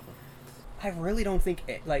be a problem. I really don't think...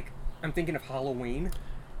 Like, I'm thinking of Halloween.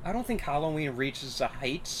 I don't think Halloween reaches the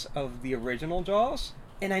heights of the original Jaws.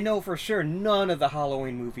 And I know for sure none of the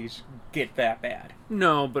Halloween movies get that bad.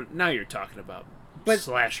 No, but now you're talking about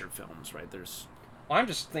slasher films, right? I'm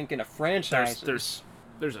just thinking of franchises.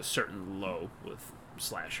 There's a certain low with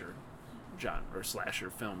slasher genre or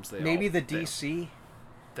slasher films. Maybe the DC.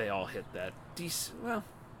 They all hit that. DC, well,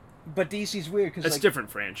 but DC's weird because it's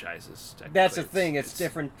different franchises. That's the thing. It's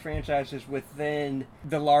different franchises within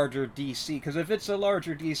the larger DC. Because if it's a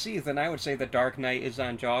larger DC, then I would say The Dark Knight is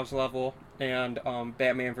on Jaws level, and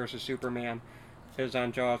Batman vs Superman is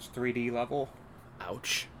on Jaws 3D level.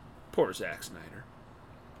 Ouch. Poor Zack Snyder.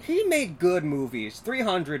 He made good movies.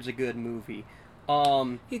 300's a good movie.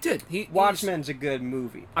 He did. Watchmen's a good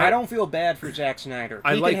movie. I don't feel bad for Zack Snyder.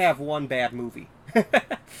 He can have one bad movie.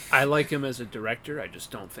 I like him as a director. I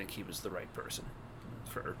just don't think he was the right person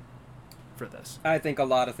for this. I think a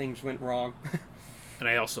lot of things went wrong. And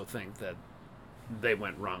I also think that they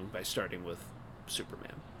went wrong by starting with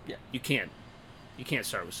Superman. Yeah. You can't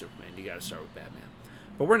start with Superman. You got to start with Batman.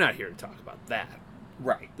 But we're not here to talk about that.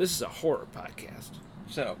 Right. This is a horror podcast.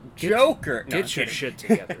 So, Joker. Get your shit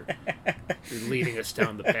together. You're leading us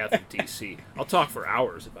down the path of DC. I'll talk for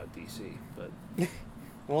hours about DC, but...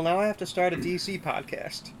 Well, now I have to start a DC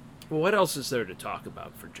podcast. Well, what else is there to talk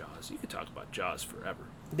about for Jaws? You could talk about Jaws forever.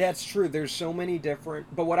 That's true. There's so many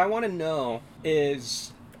different... But what I want to know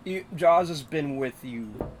is... Jaws has been with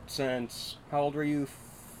you since... How old were you?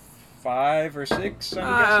 5 or 6,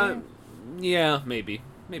 I'm guessing? Yeah, maybe.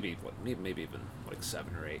 Maybe even like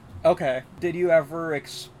 7 or 8. Okay. Did you ever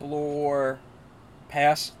explore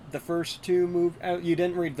past the first 2 movies? You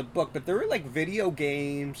didn't read the book, but there were like video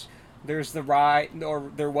games. There's the ride,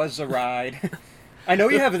 or there was a ride. I know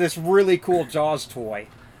you have this really cool Jaws toy.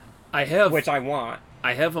 I have, which I want.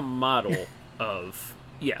 I have a model of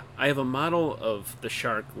I have a model of the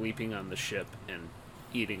shark leaping on the ship and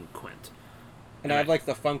eating Quint. And I have like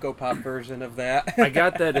the Funko Pop version of that. I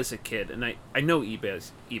got that as a kid, and I know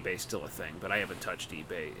eBay's still a thing, but I haven't touched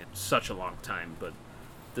eBay in such a long time. But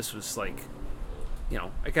this was like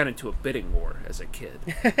I got into a bidding war as a kid,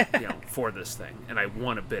 for this thing, and I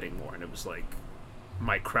won a bidding war, and it was like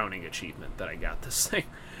my crowning achievement that I got this thing.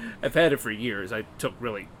 I've had it for years. I took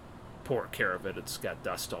really poor care of it. It's got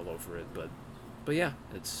dust all over it, but yeah,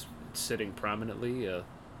 it's sitting prominently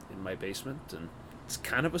in my basement, and it's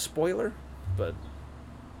kind of a spoiler, but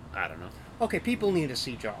I don't know. Okay, people need to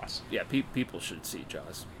see Jaws. Yeah, people should see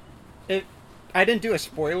Jaws. I didn't do a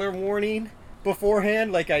spoiler warning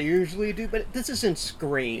beforehand like I usually do, but this isn't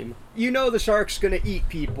Scream. You know the shark's gonna eat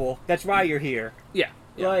people. That's why you're here. Yeah.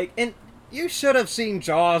 And you should have seen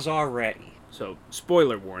Jaws already. So,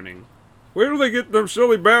 spoiler warning. Where do they get them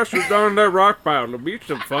silly bastards down in that rock pile? The beach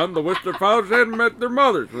some fun. They wish their fathers hadn't met their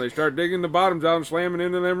mothers when they start digging the bottoms out and slamming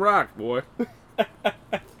into them rocks, boy.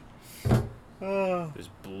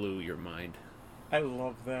 Just blew your mind. I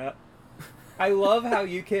love that. I love how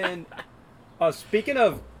you can... speaking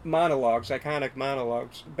of monologues, iconic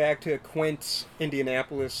monologues, back to Quint's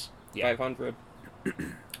Indianapolis 500.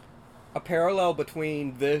 A parallel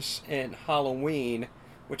between this and Halloween,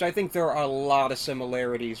 which I think there are a lot of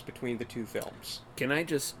similarities between the two films. Go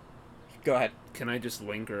ahead. Can I just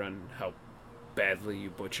linger on how badly you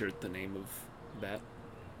butchered the name of that?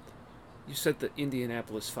 You said the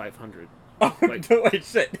Indianapolis 500. Oh, no, I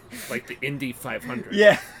said... Like the Indy 500.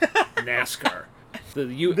 Yeah. NASCAR. The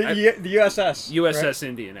USS. USS right?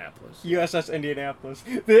 Indianapolis. USS Indianapolis.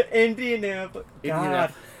 The Indianapolis.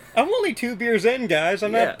 God. I'm only 2 beers in, guys.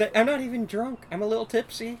 I'm not even drunk. I'm a little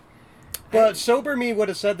tipsy. But sober me would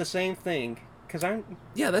have said the same thing. Because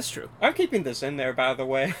Yeah, that's true. I'm keeping this in there, by the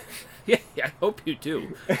way. Yeah, I hope you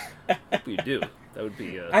do. I hope you do. That would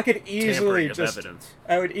be I could easily just evidence.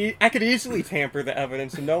 I could easily tamper the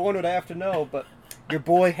evidence and no one would have to know, but your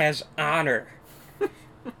boy has honor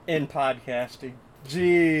in podcasting.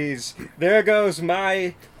 Jeez. There goes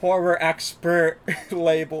my horror expert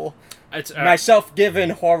label. My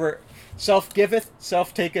self-given horror. Self-giveth,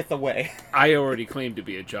 self-taketh away. I already claimed to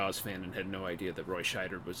be a Jaws fan and had no idea that Roy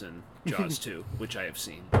Scheider was in Jaws 2, which I have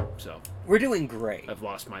seen. So we're doing great. I've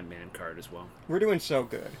lost my man card as well. We're doing so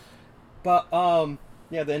good. But, the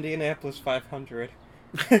Indianapolis 500.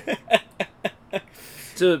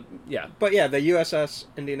 So, yeah. But, yeah, the USS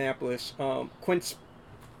Indianapolis, Quint's,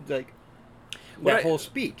 whole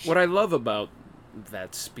speech. What I love about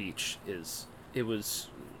that speech is it was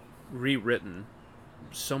rewritten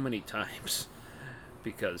so many times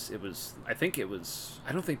because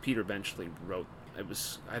I don't think Peter Benchley wrote, it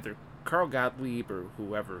was either Carl Gottlieb or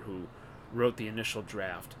whoever who wrote the initial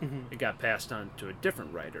draft. Mm-hmm. It got passed on to a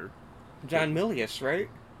different writer. John Milius, right?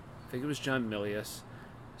 I think it was John Milius.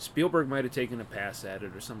 Spielberg might have taken a pass at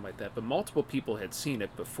it or something like that, but multiple people had seen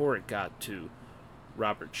it before it got to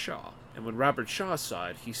Robert Shaw. And when Robert Shaw saw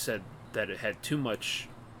it, he said that it had too much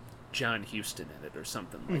John Huston in it or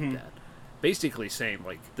something like that. Basically saying,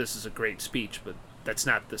 this is a great speech, but that's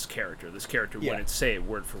not this character. This character wouldn't say it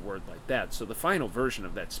word for word like that. So the final version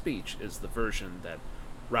of that speech is the version that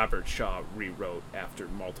Robert Shaw rewrote after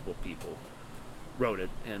multiple people wrote it.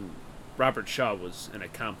 And Robert Shaw was an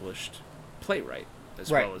accomplished playwright as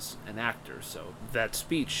well as an actor. So that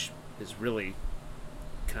speech is really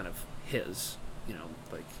kind of his,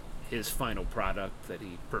 his final product that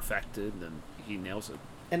he perfected, and he nails it.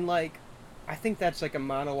 And, I think that's, a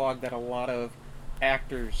monologue that a lot of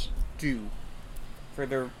actors do for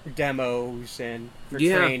their demos and for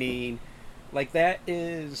training. That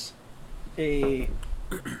is a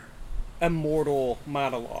immortal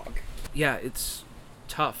monologue. Yeah, it's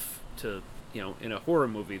tough to, in a horror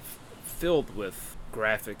movie filled with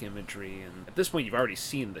graphic imagery, and at this point you've already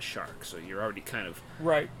seen the shark, so you're already kind of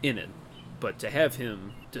in it. But to have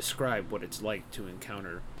him describe what it's like to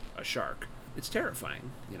encounter a shark, it's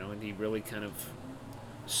terrifying, and he really kind of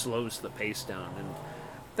slows the pace down. And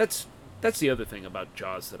that's the other thing about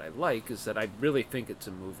Jaws that I like, is that I really think it's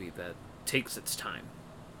a movie that takes its time.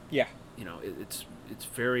 Yeah. It's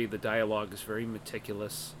very, the dialogue is very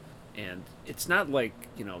meticulous, and it's not like,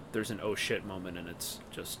 there's an oh shit moment and it's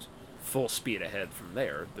just full speed ahead from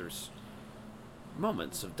there. There's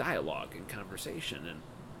moments of dialogue and conversation, and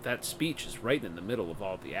that speech is right in the middle of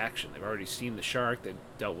all the action. They've already seen the shark, they've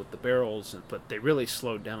dealt with the barrels, but they really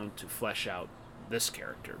slowed down to flesh out this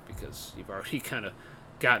character, because you've already kind of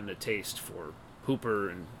gotten a taste for Hooper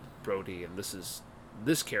and Brody, and this is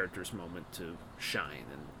this character's moment to shine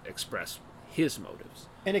and express his motives.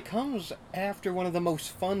 And it comes after one of the most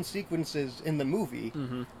fun sequences in the movie,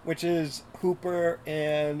 which is Hooper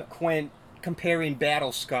and Quint comparing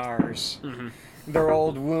battle scars. Their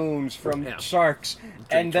old wounds from sharks,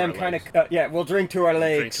 and them kind of we'll drink to our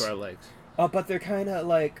legs. Drink to our legs. But they're kind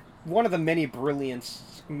of one of the many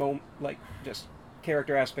brilliance, just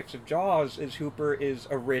character aspects of Jaws is Hooper is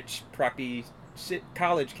a rich, preppy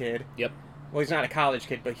college kid. Yep. Well, he's not a college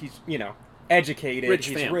kid, but he's, educated. Rich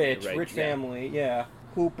he's family, rich, right? rich Yeah. family, yeah.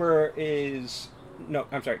 Hooper is... No,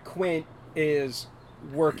 I'm sorry. Quint is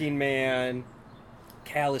working man,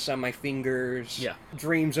 callous on my fingers. Yeah.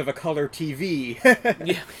 Dreams of a color TV.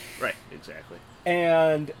 Yeah, right, exactly.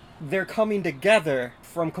 And they're coming together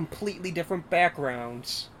from completely different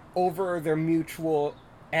backgrounds over their mutual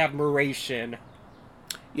admiration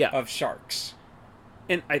of sharks.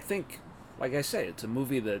 And I think, like I say, it's a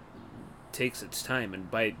movie that takes its time,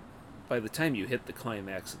 and by the time you hit the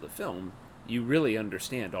climax of the film, you really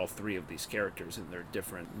understand all three of these characters and their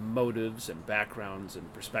different motives and backgrounds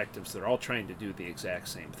and perspectives. They're all trying to do the exact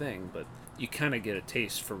same thing, but you kind of get a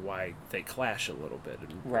taste for why they clash a little bit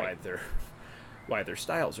and why their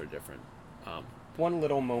styles are different. One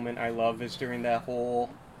little moment I love is during that whole...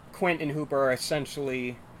 Quint and Hooper are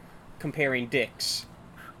essentially comparing dicks.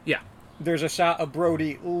 Yeah. There's a shot of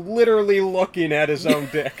Brody literally looking at his own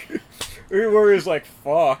dick. Where he's like,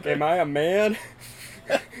 fuck, am I a man?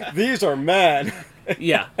 These are men.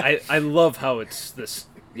 Yeah, I love how it's this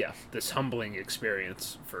humbling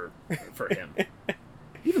experience for him.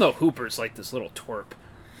 Even though Hooper's like this little twerp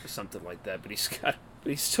or something like that, but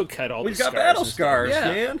he's still got all the scars. He's got battle scars,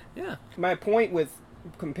 yeah. man. Yeah. My point with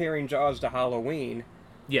comparing Jaws to Halloween...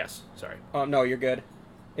 Yes, sorry. Oh, no, you're good.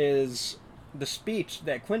 Is the speech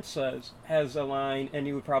that Quint says has a line, and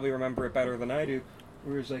you would probably remember it better than I do,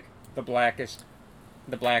 where it's like, the blackest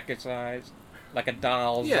eyes, like a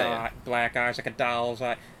doll's eye, black eyes, like a doll's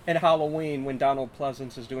eye. And Halloween, when Donald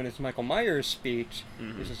Pleasance is doing his Michael Myers speech,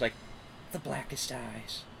 he's just like, the blackest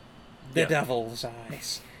eyes, the devil's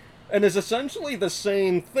eyes. And it's essentially the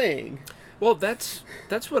same thing. Well, that's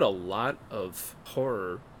what a lot of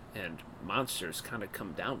horror and monsters kind of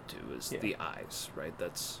come down to is the eyes, right?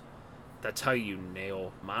 That's how you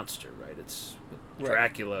nail monster, right? It's with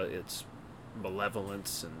Dracula, it's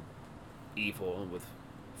malevolence and evil, and with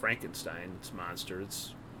Frankenstein, it's monster,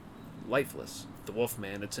 it's lifeless. The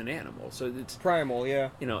Wolfman, it's an animal, so it's primal,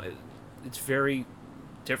 it's very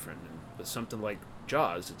different. And with something like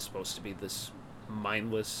Jaws, it's supposed to be this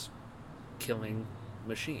mindless killing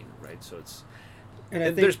machine, right? So it's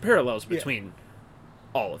there's parallels between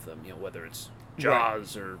all of them, whether it's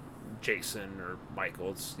Jaws or Jason or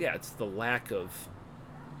Michael. It's the lack of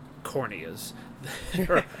corneas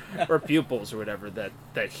or pupils or whatever,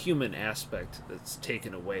 that human aspect that's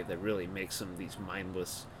taken away that really makes them these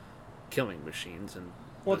mindless killing machines. And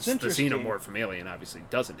it's the interesting. xenomorph from Alien obviously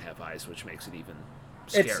doesn't have eyes, which makes it even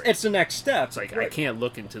scary. It's the next step. It's like I can't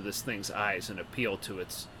look into this thing's eyes and appeal to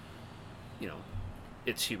its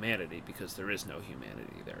humanity, because there is no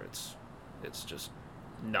humanity there. It's just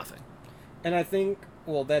nothing. And I think,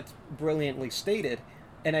 that's brilliantly stated.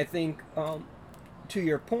 And I think, to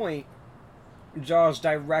your point, Jaws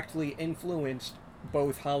directly influenced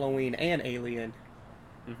both Halloween and Alien.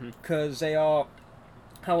 Because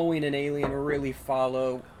Halloween and Alien really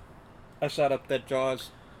follow a setup that Jaws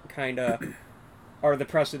kind of, are the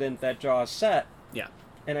precedent that Jaws set. Yeah.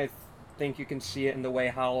 And I think you can see it in the way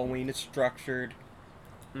Halloween is structured.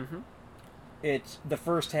 It's the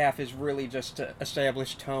first half is really just to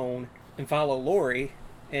establish tone and follow Laurie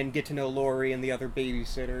and get to know Laurie and the other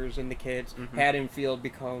babysitters and the kids. Haddonfield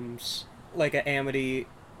becomes like an Amity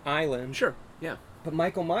Island. Sure, yeah. But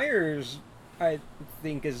Michael Myers, I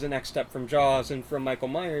think, is the next step from Jaws, and from Michael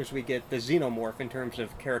Myers we get the xenomorph in terms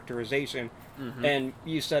of characterization. And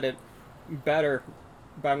you said it better,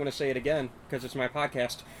 but I'm going to say it again because it's my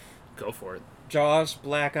podcast. Go for it. Jaws,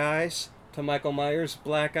 black eyes. To Michael Myers,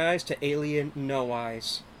 black eyes. To Alien, no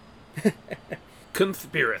eyes.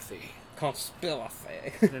 Conspiracy.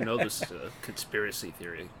 Conspiracy. I didn't know this is a conspiracy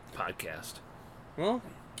theory podcast. Well,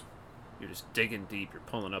 you're just digging deep. You're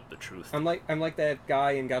pulling up the truth. I'm like that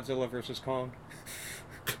guy in Godzilla vs. Kong.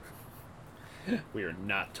 We are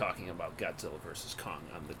not talking about Godzilla vs. Kong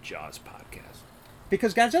on the Jaws podcast.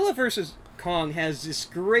 Because Godzilla vs. Kong has this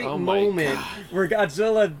great moment where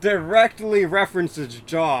Godzilla directly references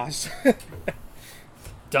Jaws.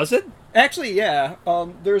 Does it? Actually, yeah.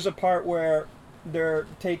 There's a part where they're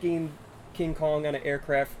taking King Kong on an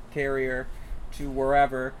aircraft carrier to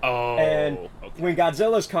wherever. Oh, and okay. When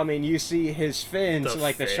Godzilla's coming, you see his fins,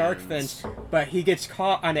 the shark fins. But he gets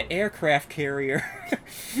caught on an aircraft carrier.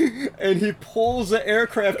 And he pulls the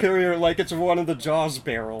aircraft carrier like it's one of the Jaws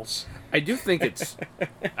barrels. I think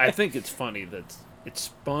it's funny that it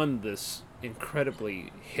spawned this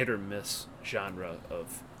incredibly hit or miss genre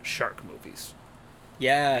of shark movies.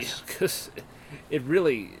 Yes. Because it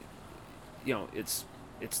really, it's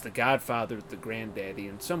it's the Godfather, the Granddaddy,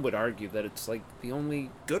 and some would argue that it's like the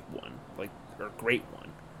only good one, like, or great one.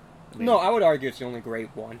 I mean, No, I would argue it's the only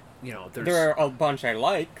great one. you know, There are a bunch I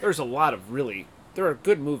like. there's a lot of really, there are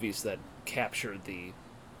good movies that capture the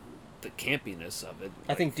campiness of it.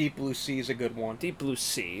 I think Deep Blue Sea is a good one. Deep Blue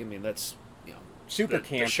Sea, I mean, that's, you know, Super the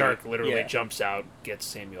campy. shark literally Yeah. jumps out, gets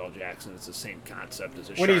Samuel L. Jackson. It's the same concept as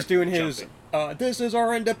a shark. When he's doing his, jumping. this is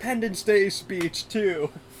our Independence Day speech,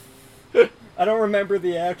 too. I don't remember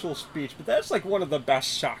the actual speech, but that's like one of the best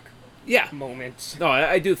shock Yeah. moments. No,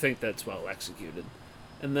 I do think that's well executed.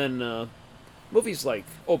 And then movies like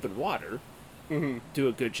Open Water do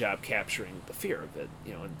a good job capturing the fear of it.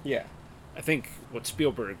 You know, and Yeah. I think what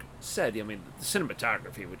Spielberg said, I mean, the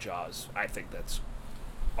cinematography with Jaws, I think that's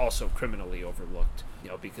also criminally overlooked. You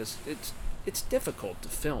know, because it's difficult to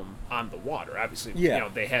film on the water. Obviously, Yeah. you know,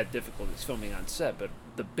 they had difficulties filming on set, but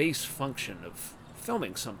the base function of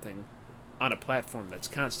filming something on a platform that's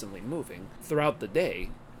constantly moving throughout the day,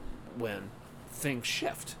 when things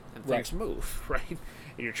shift and things move, right?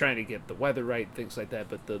 And you're trying to get the weather right, things like that.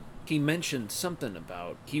 But he mentioned something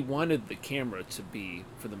about he wanted the camera to be,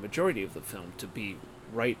 for the majority of the film, to be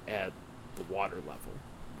right at the water level,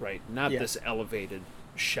 right? Not this elevated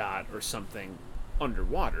shot or something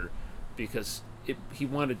underwater, because he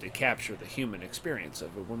wanted to capture the human experience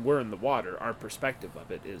of it. When we're in the water, our perspective of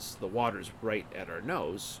it is the water's right at our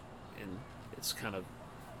nose, and it's kind of,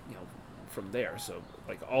 you know, from there. So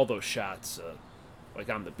like all those shots, like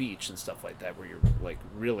on the beach and stuff like that, where you're like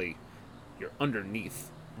really, you're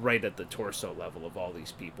underneath, right at the torso level of all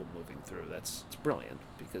these people moving through. It's brilliant,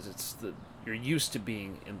 because you're used to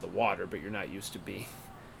being in the water, but you're not used to being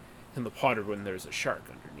in the water when there's a shark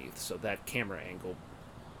underneath. So that camera angle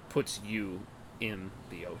puts you in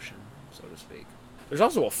the ocean, so to speak. There's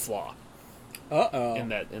also a flaw in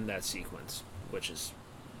that sequence, which is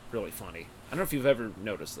really funny. I don't know if you've ever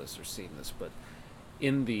noticed this or seen this, but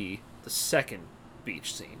in the second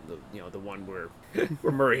beach scene, the one where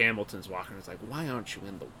Murray Hamilton's walking, it's like, why aren't you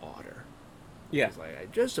in the water? Yeah. He's like, I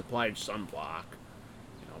just applied sunblock.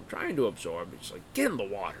 You know, I'm trying to absorb. It's like, get in the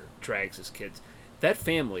water. Drags his kids. That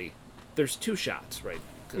family, there's two shots, right?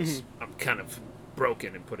 Because I'm kind of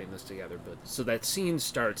broken in putting this together, but so that scene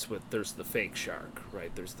starts with, there's the fake shark,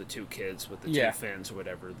 right? There's the two kids with the two fins or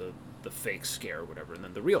whatever, the fake scare or whatever, and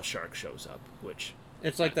then the real shark shows up, which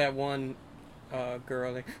It's like that one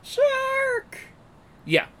girl, like, shark!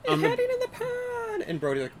 yeah, It's heading in the pond! And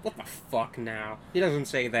Brody's like, what the fuck now? He doesn't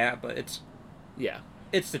say that, but it's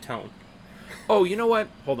the tone. Oh, you know what?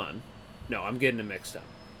 Hold on. No, I'm getting it mixed up.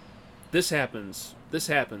 This happens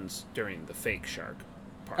during the fake shark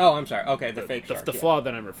part. Oh, I'm sorry. Okay, the fake shark. The flaw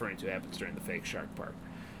that I'm referring to happens during the fake shark part,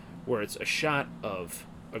 where it's a shot of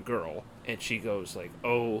a girl, and she goes like,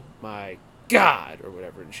 oh my God, or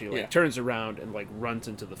whatever, and she turns around and like runs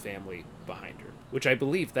into the family behind her, which I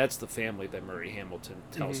believe that's the family that Murray Hamilton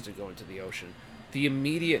tells to go into the ocean. The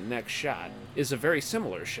immediate next shot is a very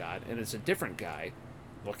similar shot, and it's a different guy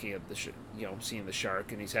looking at seeing the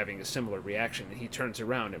shark, and he's having a similar reaction, and he turns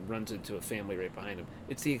around and runs into a family right behind him.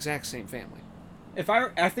 It's the exact same family.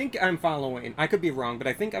 I think I'm following. I could be wrong, but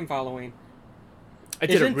I think I'm following. I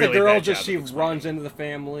did Isn't a really the girl bad just job she of explaining. runs into the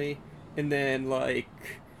family, and then like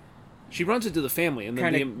She runs into the family, and then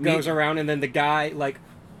kind of goes around, and then the guy like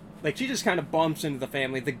she just kind of bumps into the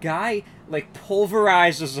family. The guy like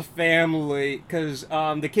pulverizes the family because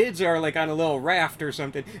the kids are like on a little raft or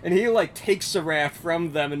something, and he like takes the raft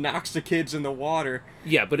from them and knocks the kids in the water.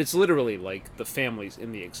 Yeah, but it's literally like the family's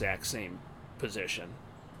in the exact same position.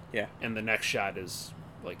 Yeah. And the next shot is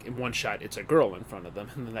like, in one shot it's a girl in front of them,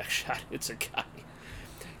 and the next shot it's a guy.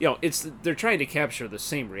 You know, they're trying to capture the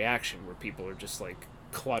same reaction where people are just like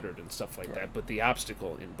cluttered and stuff like that, but the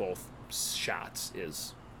obstacle in both shots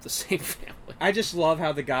is the same family. I just love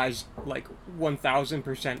how the guy's like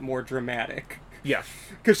 1000% more dramatic. Yeah.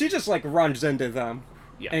 Because he just like runs into them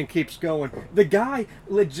Yeah. and keeps going. The guy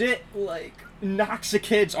legit like knocks the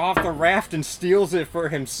kids off the raft and steals it for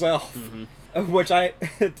himself. Which But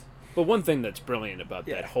one thing that's brilliant about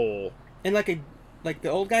that whole... and like the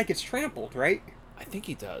old guy gets trampled, right? I think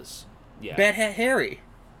he does. Yeah. Bad Hat Harry.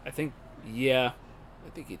 I think he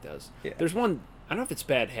does. Yeah. There's one, I don't know if it's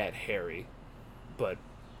Bad Hat Harry, but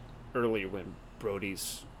earlier when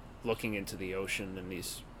Brody's looking into the ocean and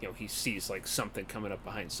he sees like something coming up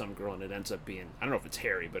behind some girl, and it ends up being, I don't know if it's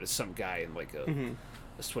Harry, but it's some guy in like a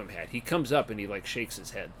swim hat. He comes up and he like shakes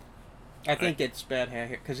his head. I think it's Bad Hat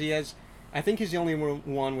Harry because I think he's the only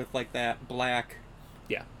one with like that black.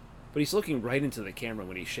 Yeah. But he's looking right into the camera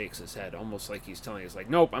when he shakes his head, almost like he's telling us, like,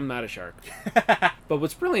 nope, I'm not a shark. But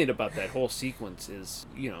what's brilliant about that whole sequence is,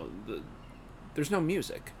 there's no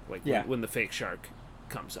music. Like, when the fake shark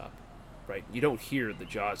comes up, right? You don't hear the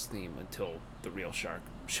Jaws theme until the real shark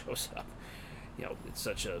shows up. You know, it's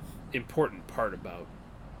such a important part about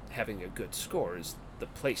having a good score is the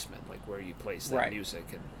placement, like where you place that music.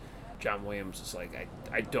 And John Williams is like,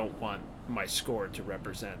 I don't want my score to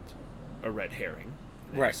represent a red herring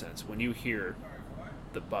in any sense. When you hear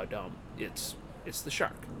the ba-dum, it's the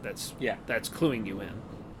shark. That's cluing you in.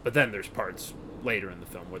 But then there's parts later in the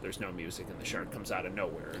film where there's no music and the shark comes out of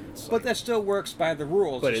nowhere. And it's but that still works by the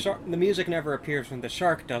rules. But the music never appears when the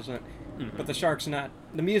shark doesn't. Mm-hmm. But the shark's not...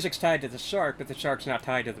 The music's tied to the shark, but the shark's not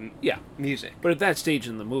tied to the music. But at that stage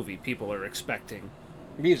in the movie, people are expecting...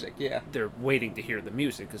 music, yeah. They're waiting to hear the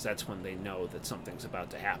music because that's when they know that something's about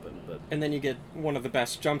to happen. But and then you get one of the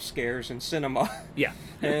best jump scares in cinema. Yeah.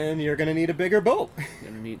 And you're going to need a bigger boat.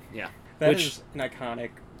 You're gonna need, That is an iconic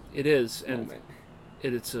It is. moment.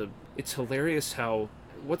 And it's hilarious how...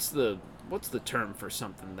 What's the term for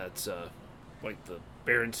something that's like the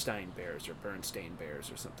Berenstain Bears or Bernstein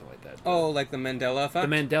Bears or something like that? Oh, like the Mandela effect?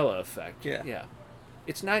 The Mandela effect. Yeah. Yeah.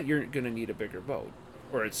 It's not you're going to need a bigger boat.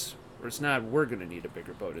 Or it's not we're going to need a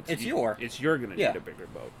bigger boat. It's you're going to need a bigger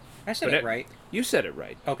boat. I said it right. You said it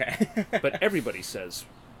right. Okay. But everybody says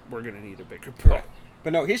we're going to need a bigger boat. Right.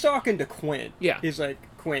 But no, he's talking to Quint. Yeah. He's like,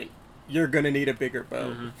 Quint, you're going to need a bigger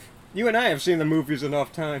boat. Mm-hmm. You and I have seen the movies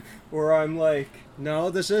enough time where I'm like, no,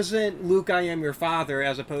 this isn't Luke, I am your father,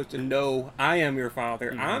 as opposed to no, I am your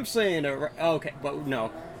father. Mm-hmm. I'm saying, okay, but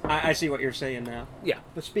no, I see what you're saying now. Yeah.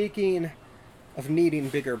 But speaking of needing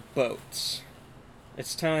bigger boats,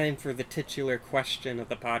 it's time for the titular question of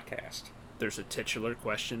the podcast. There's a titular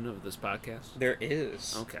question of this podcast? There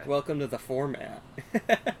is. Okay. Welcome to the format.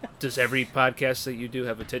 Does every podcast that you do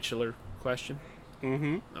have a titular question?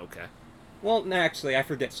 Mm-hmm. Okay. Well, actually, I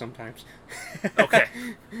forget sometimes. Okay.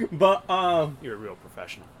 But, You're a real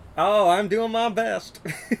professional. Oh, I'm doing my best.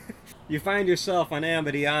 You find yourself on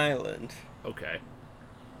Amity Island. Okay.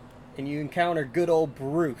 And you encounter good old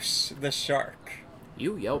Bruce, the shark.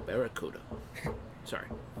 You yell Barracuda. Sorry.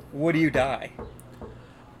 Would you die?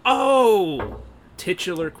 Oh!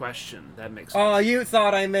 Titular question. That makes sense. Oh, you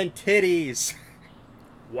thought I meant titties.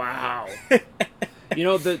 Wow. You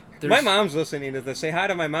know, my mom's listening to this. Say hi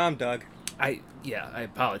to my mom, Doug. I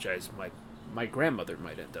apologize. My grandmother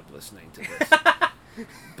might end up listening to this.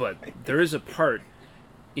 But there is a part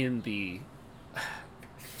in the...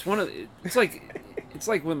 It's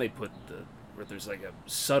like when they put where there's like a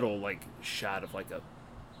subtle like shot of like a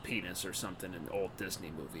penis or something in old Disney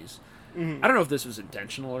movies. Mm-hmm. I don't know if this was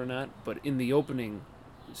intentional or not, but in the opening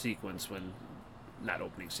sequence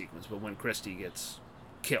but when Christy gets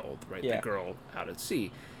killed, right? Yeah. The girl out at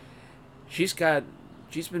sea. She's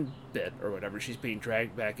been bit or whatever. She's being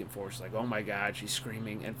dragged back and forth. She's like, oh my God, she's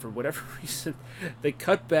screaming. And for whatever reason, they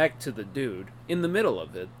cut back to the dude in the middle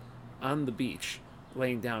of it on the beach,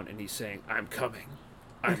 laying down, and he's saying, I'm coming.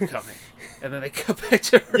 I'm coming. And then they cut back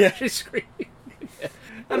to her. Yeah. She's screaming.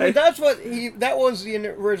 I mean, that was the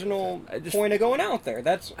original point of going out there.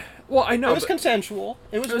 Well, I know. It was consensual.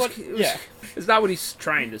 It's not what he's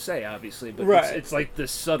trying to say, obviously, but right. It's like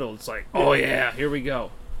this subtle, it's like, oh yeah, here we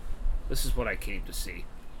go. This is what I came to see.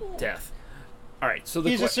 Death. All right, so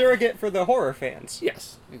he's a surrogate for the horror fans.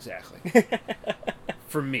 Yes, exactly.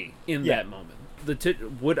 For me, in that moment.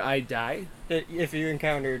 Would I die? If you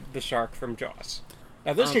encountered the shark from Jaws.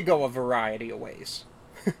 Now, this could go a variety of ways.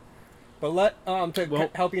 But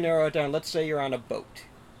help you narrow it down, let's say you're on a boat.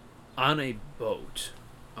 On a boat.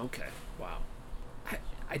 Okay, wow.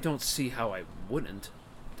 I don't see how I wouldn't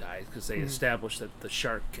die, because they established that the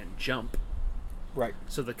shark can jump. Right.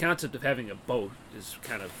 So the concept of having a boat is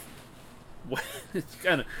kind of... it's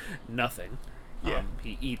kind of nothing. Yeah.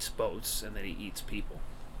 He eats boats, and then he eats people.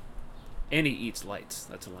 And he eats lights.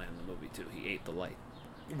 That's a line in the movie, too. He ate the light.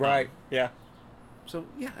 Right, yeah. So,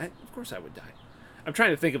 yeah, of course I would die. I'm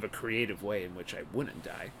trying to think of a creative way in which I wouldn't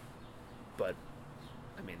die. But,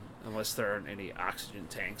 I mean, unless there aren't any oxygen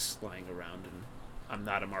tanks lying around and I'm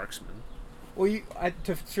not a marksman. Well,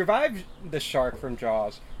 to survive the shark from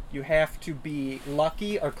Jaws, you have to be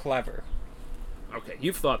lucky or clever. Okay,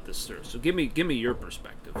 you've thought this through, so give me your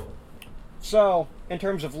perspective. So, in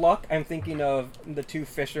terms of luck, I'm thinking of the two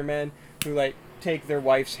fishermen who, like, take their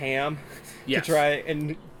wife's ham to try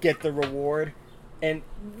and get the reward. And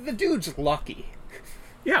the dude's lucky.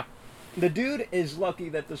 Yeah. The dude is lucky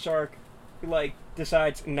that the shark, like,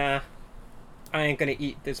 decides, nah, I ain't gonna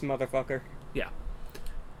eat this motherfucker. Yeah.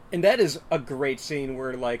 And that is a great scene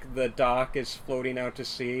where, like, the dock is floating out to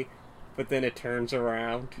sea, but then it turns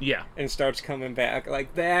around. Yeah. And starts coming back.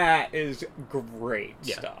 Like, that is great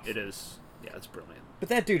stuff. It is. Yeah, it's brilliant. But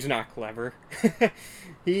that dude's not clever.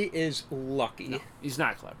 He is lucky. No, he's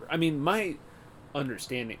not clever. I mean,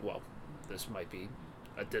 understanding, well, this might be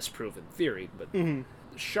a disproven theory, but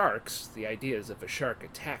sharks, the idea is if a shark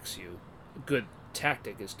attacks you, a good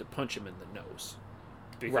tactic is to punch him in the nose.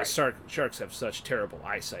 Because sharks have such terrible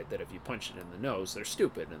eyesight that if you punch it in the nose, they're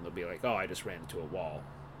stupid, and they'll be like, oh, I just ran into a wall,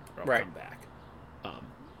 or I'll come back,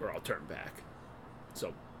 or I'll turn back.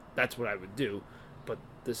 So that's what I would do, but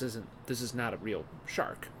this is not a real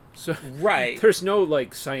shark. So there's no,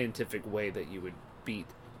 like, scientific way that you would beat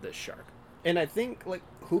this shark. And I think, like,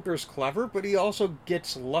 Hooper's clever, but he also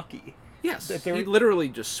gets lucky. Yes, he literally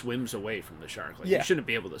just swims away from the shark. Like, you shouldn't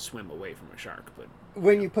be able to swim away from a shark, but...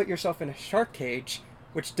 When you put yourself in a shark cage,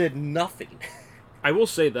 which did nothing. I will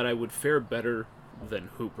say that I would fare better than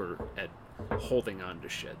Hooper at holding on to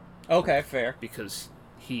shit. Okay, fair. Because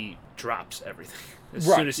he drops everything. As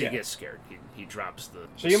soon as he gets scared, he drops the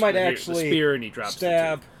the spear, and he drops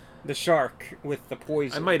stab the shark with the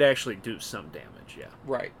poison. I might actually do some damage, yeah.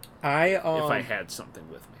 Right. If I had something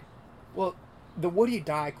with me. Well, the would he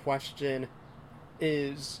die question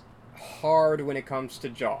is hard when it comes to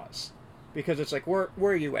Jaws. Because it's like, where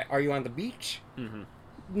are you at? Are you on the beach? Mm-hmm.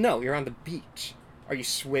 No, you're on the beach. Are you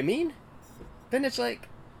swimming? Then it's like...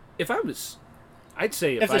 I'd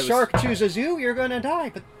say if the shark chooses you, you're going to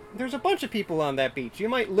die. But there's a bunch of people on that beach. You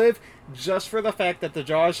might live just for the fact that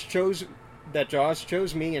Jaws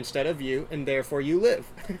chose me instead of you, and therefore you live.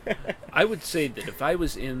 I would say that if I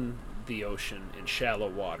was in the ocean in shallow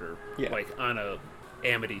water, like on a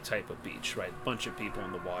Amity type of beach, right, bunch of people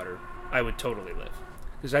in the water, I would totally live.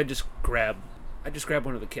 Because I just grab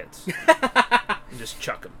one of the kids and just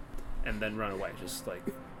chuck them, and then run away. Just like,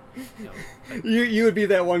 you would be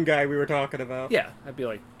that one guy we were talking about. Yeah, I'd be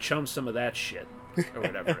like, chum some of that shit or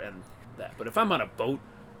whatever, and that. But if I'm on a boat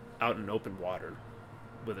out in open water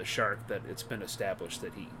with a shark that it's been established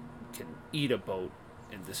that he can eat a boat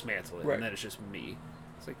and dismantle it, and then it's just me.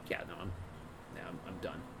 It's like, I'm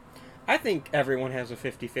done. I think everyone has a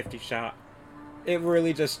 50-50 shot. It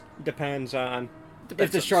really just depends on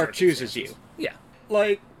if the shark chooses you. Yeah.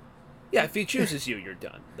 Like... Yeah, if he chooses you, you're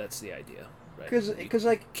done. That's the idea. Because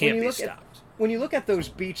like, can't be stopped. When you look at those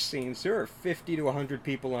beach scenes, there are 50 to 100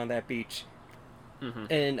 people on that beach,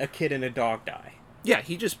 and a kid and a dog die. Yeah,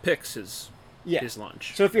 he just picks his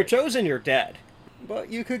lunch. So if you're chosen, you're dead. But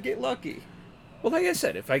you could get lucky. Well, like I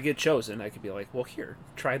said, if I get chosen, I could be like, well, here,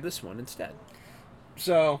 try this one instead.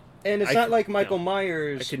 So, and it's not like Michael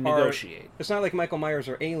Myers. I can negotiate. It's not like Michael Myers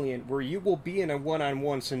or Alien, where you will be in a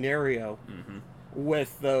one-on-one scenario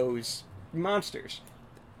with those monsters.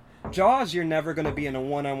 Jaws, you're never going to be in a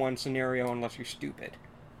one-on-one scenario unless you're stupid.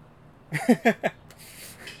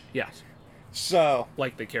 Yes. So,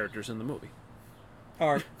 like the characters in the movie.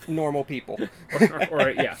 Are normal people. or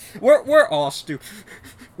yeah. We're all stupid.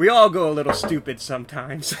 We all go a little stupid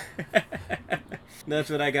sometimes. That's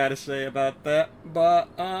what I gotta say about that. But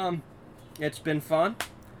it's been fun.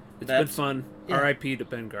 It's been fun. Yeah. R.I.P. to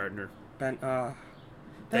Ben Gardner.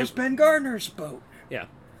 That's Ben Gardner's boat. Yeah.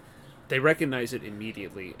 They recognize it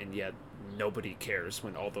immediately, and yet nobody cares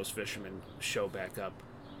when all those fishermen show back up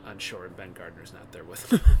on shore and Ben Gardner's not there with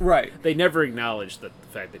them. Right. They never acknowledge the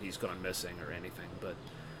fact that he's gone missing or anything, but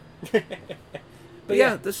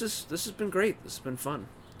yeah, this has been great. This has been fun.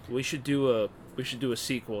 We should do a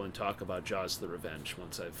sequel and talk about Jaws: The Revenge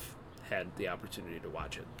once I've had the opportunity to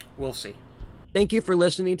watch it. We'll see. Thank you for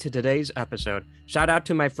listening to today's episode. Shout out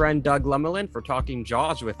to my friend Doug Lemelin for talking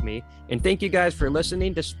Jaws with me, and thank you guys for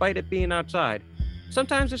listening despite it being outside.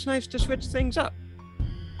 Sometimes it's nice to switch things up.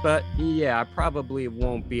 But yeah, I probably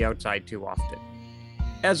won't be outside too often.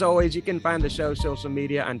 As always, you can find the show's social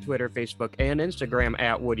media on Twitter, Facebook, and Instagram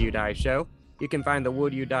at Would You Die Show. You can find the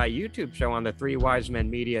Would You Die YouTube show on the Three Wise Men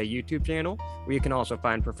Media YouTube channel, where you can also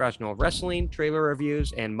find professional wrestling, trailer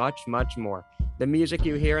reviews, and much, much more. The music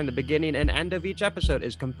you hear in the beginning and end of each episode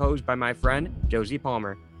is composed by my friend, Josie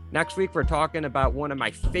Palmer. Next week, we're talking about one of my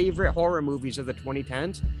favorite horror movies of the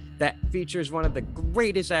 2010s that features one of the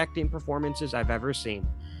greatest acting performances I've ever seen.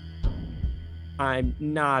 I'm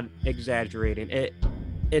not exaggerating. It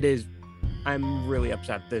is... I'm really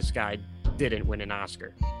upset this guy didn't win an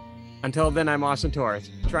Oscar. Until then, I'm Austin Torres.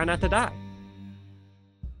 Try not to die.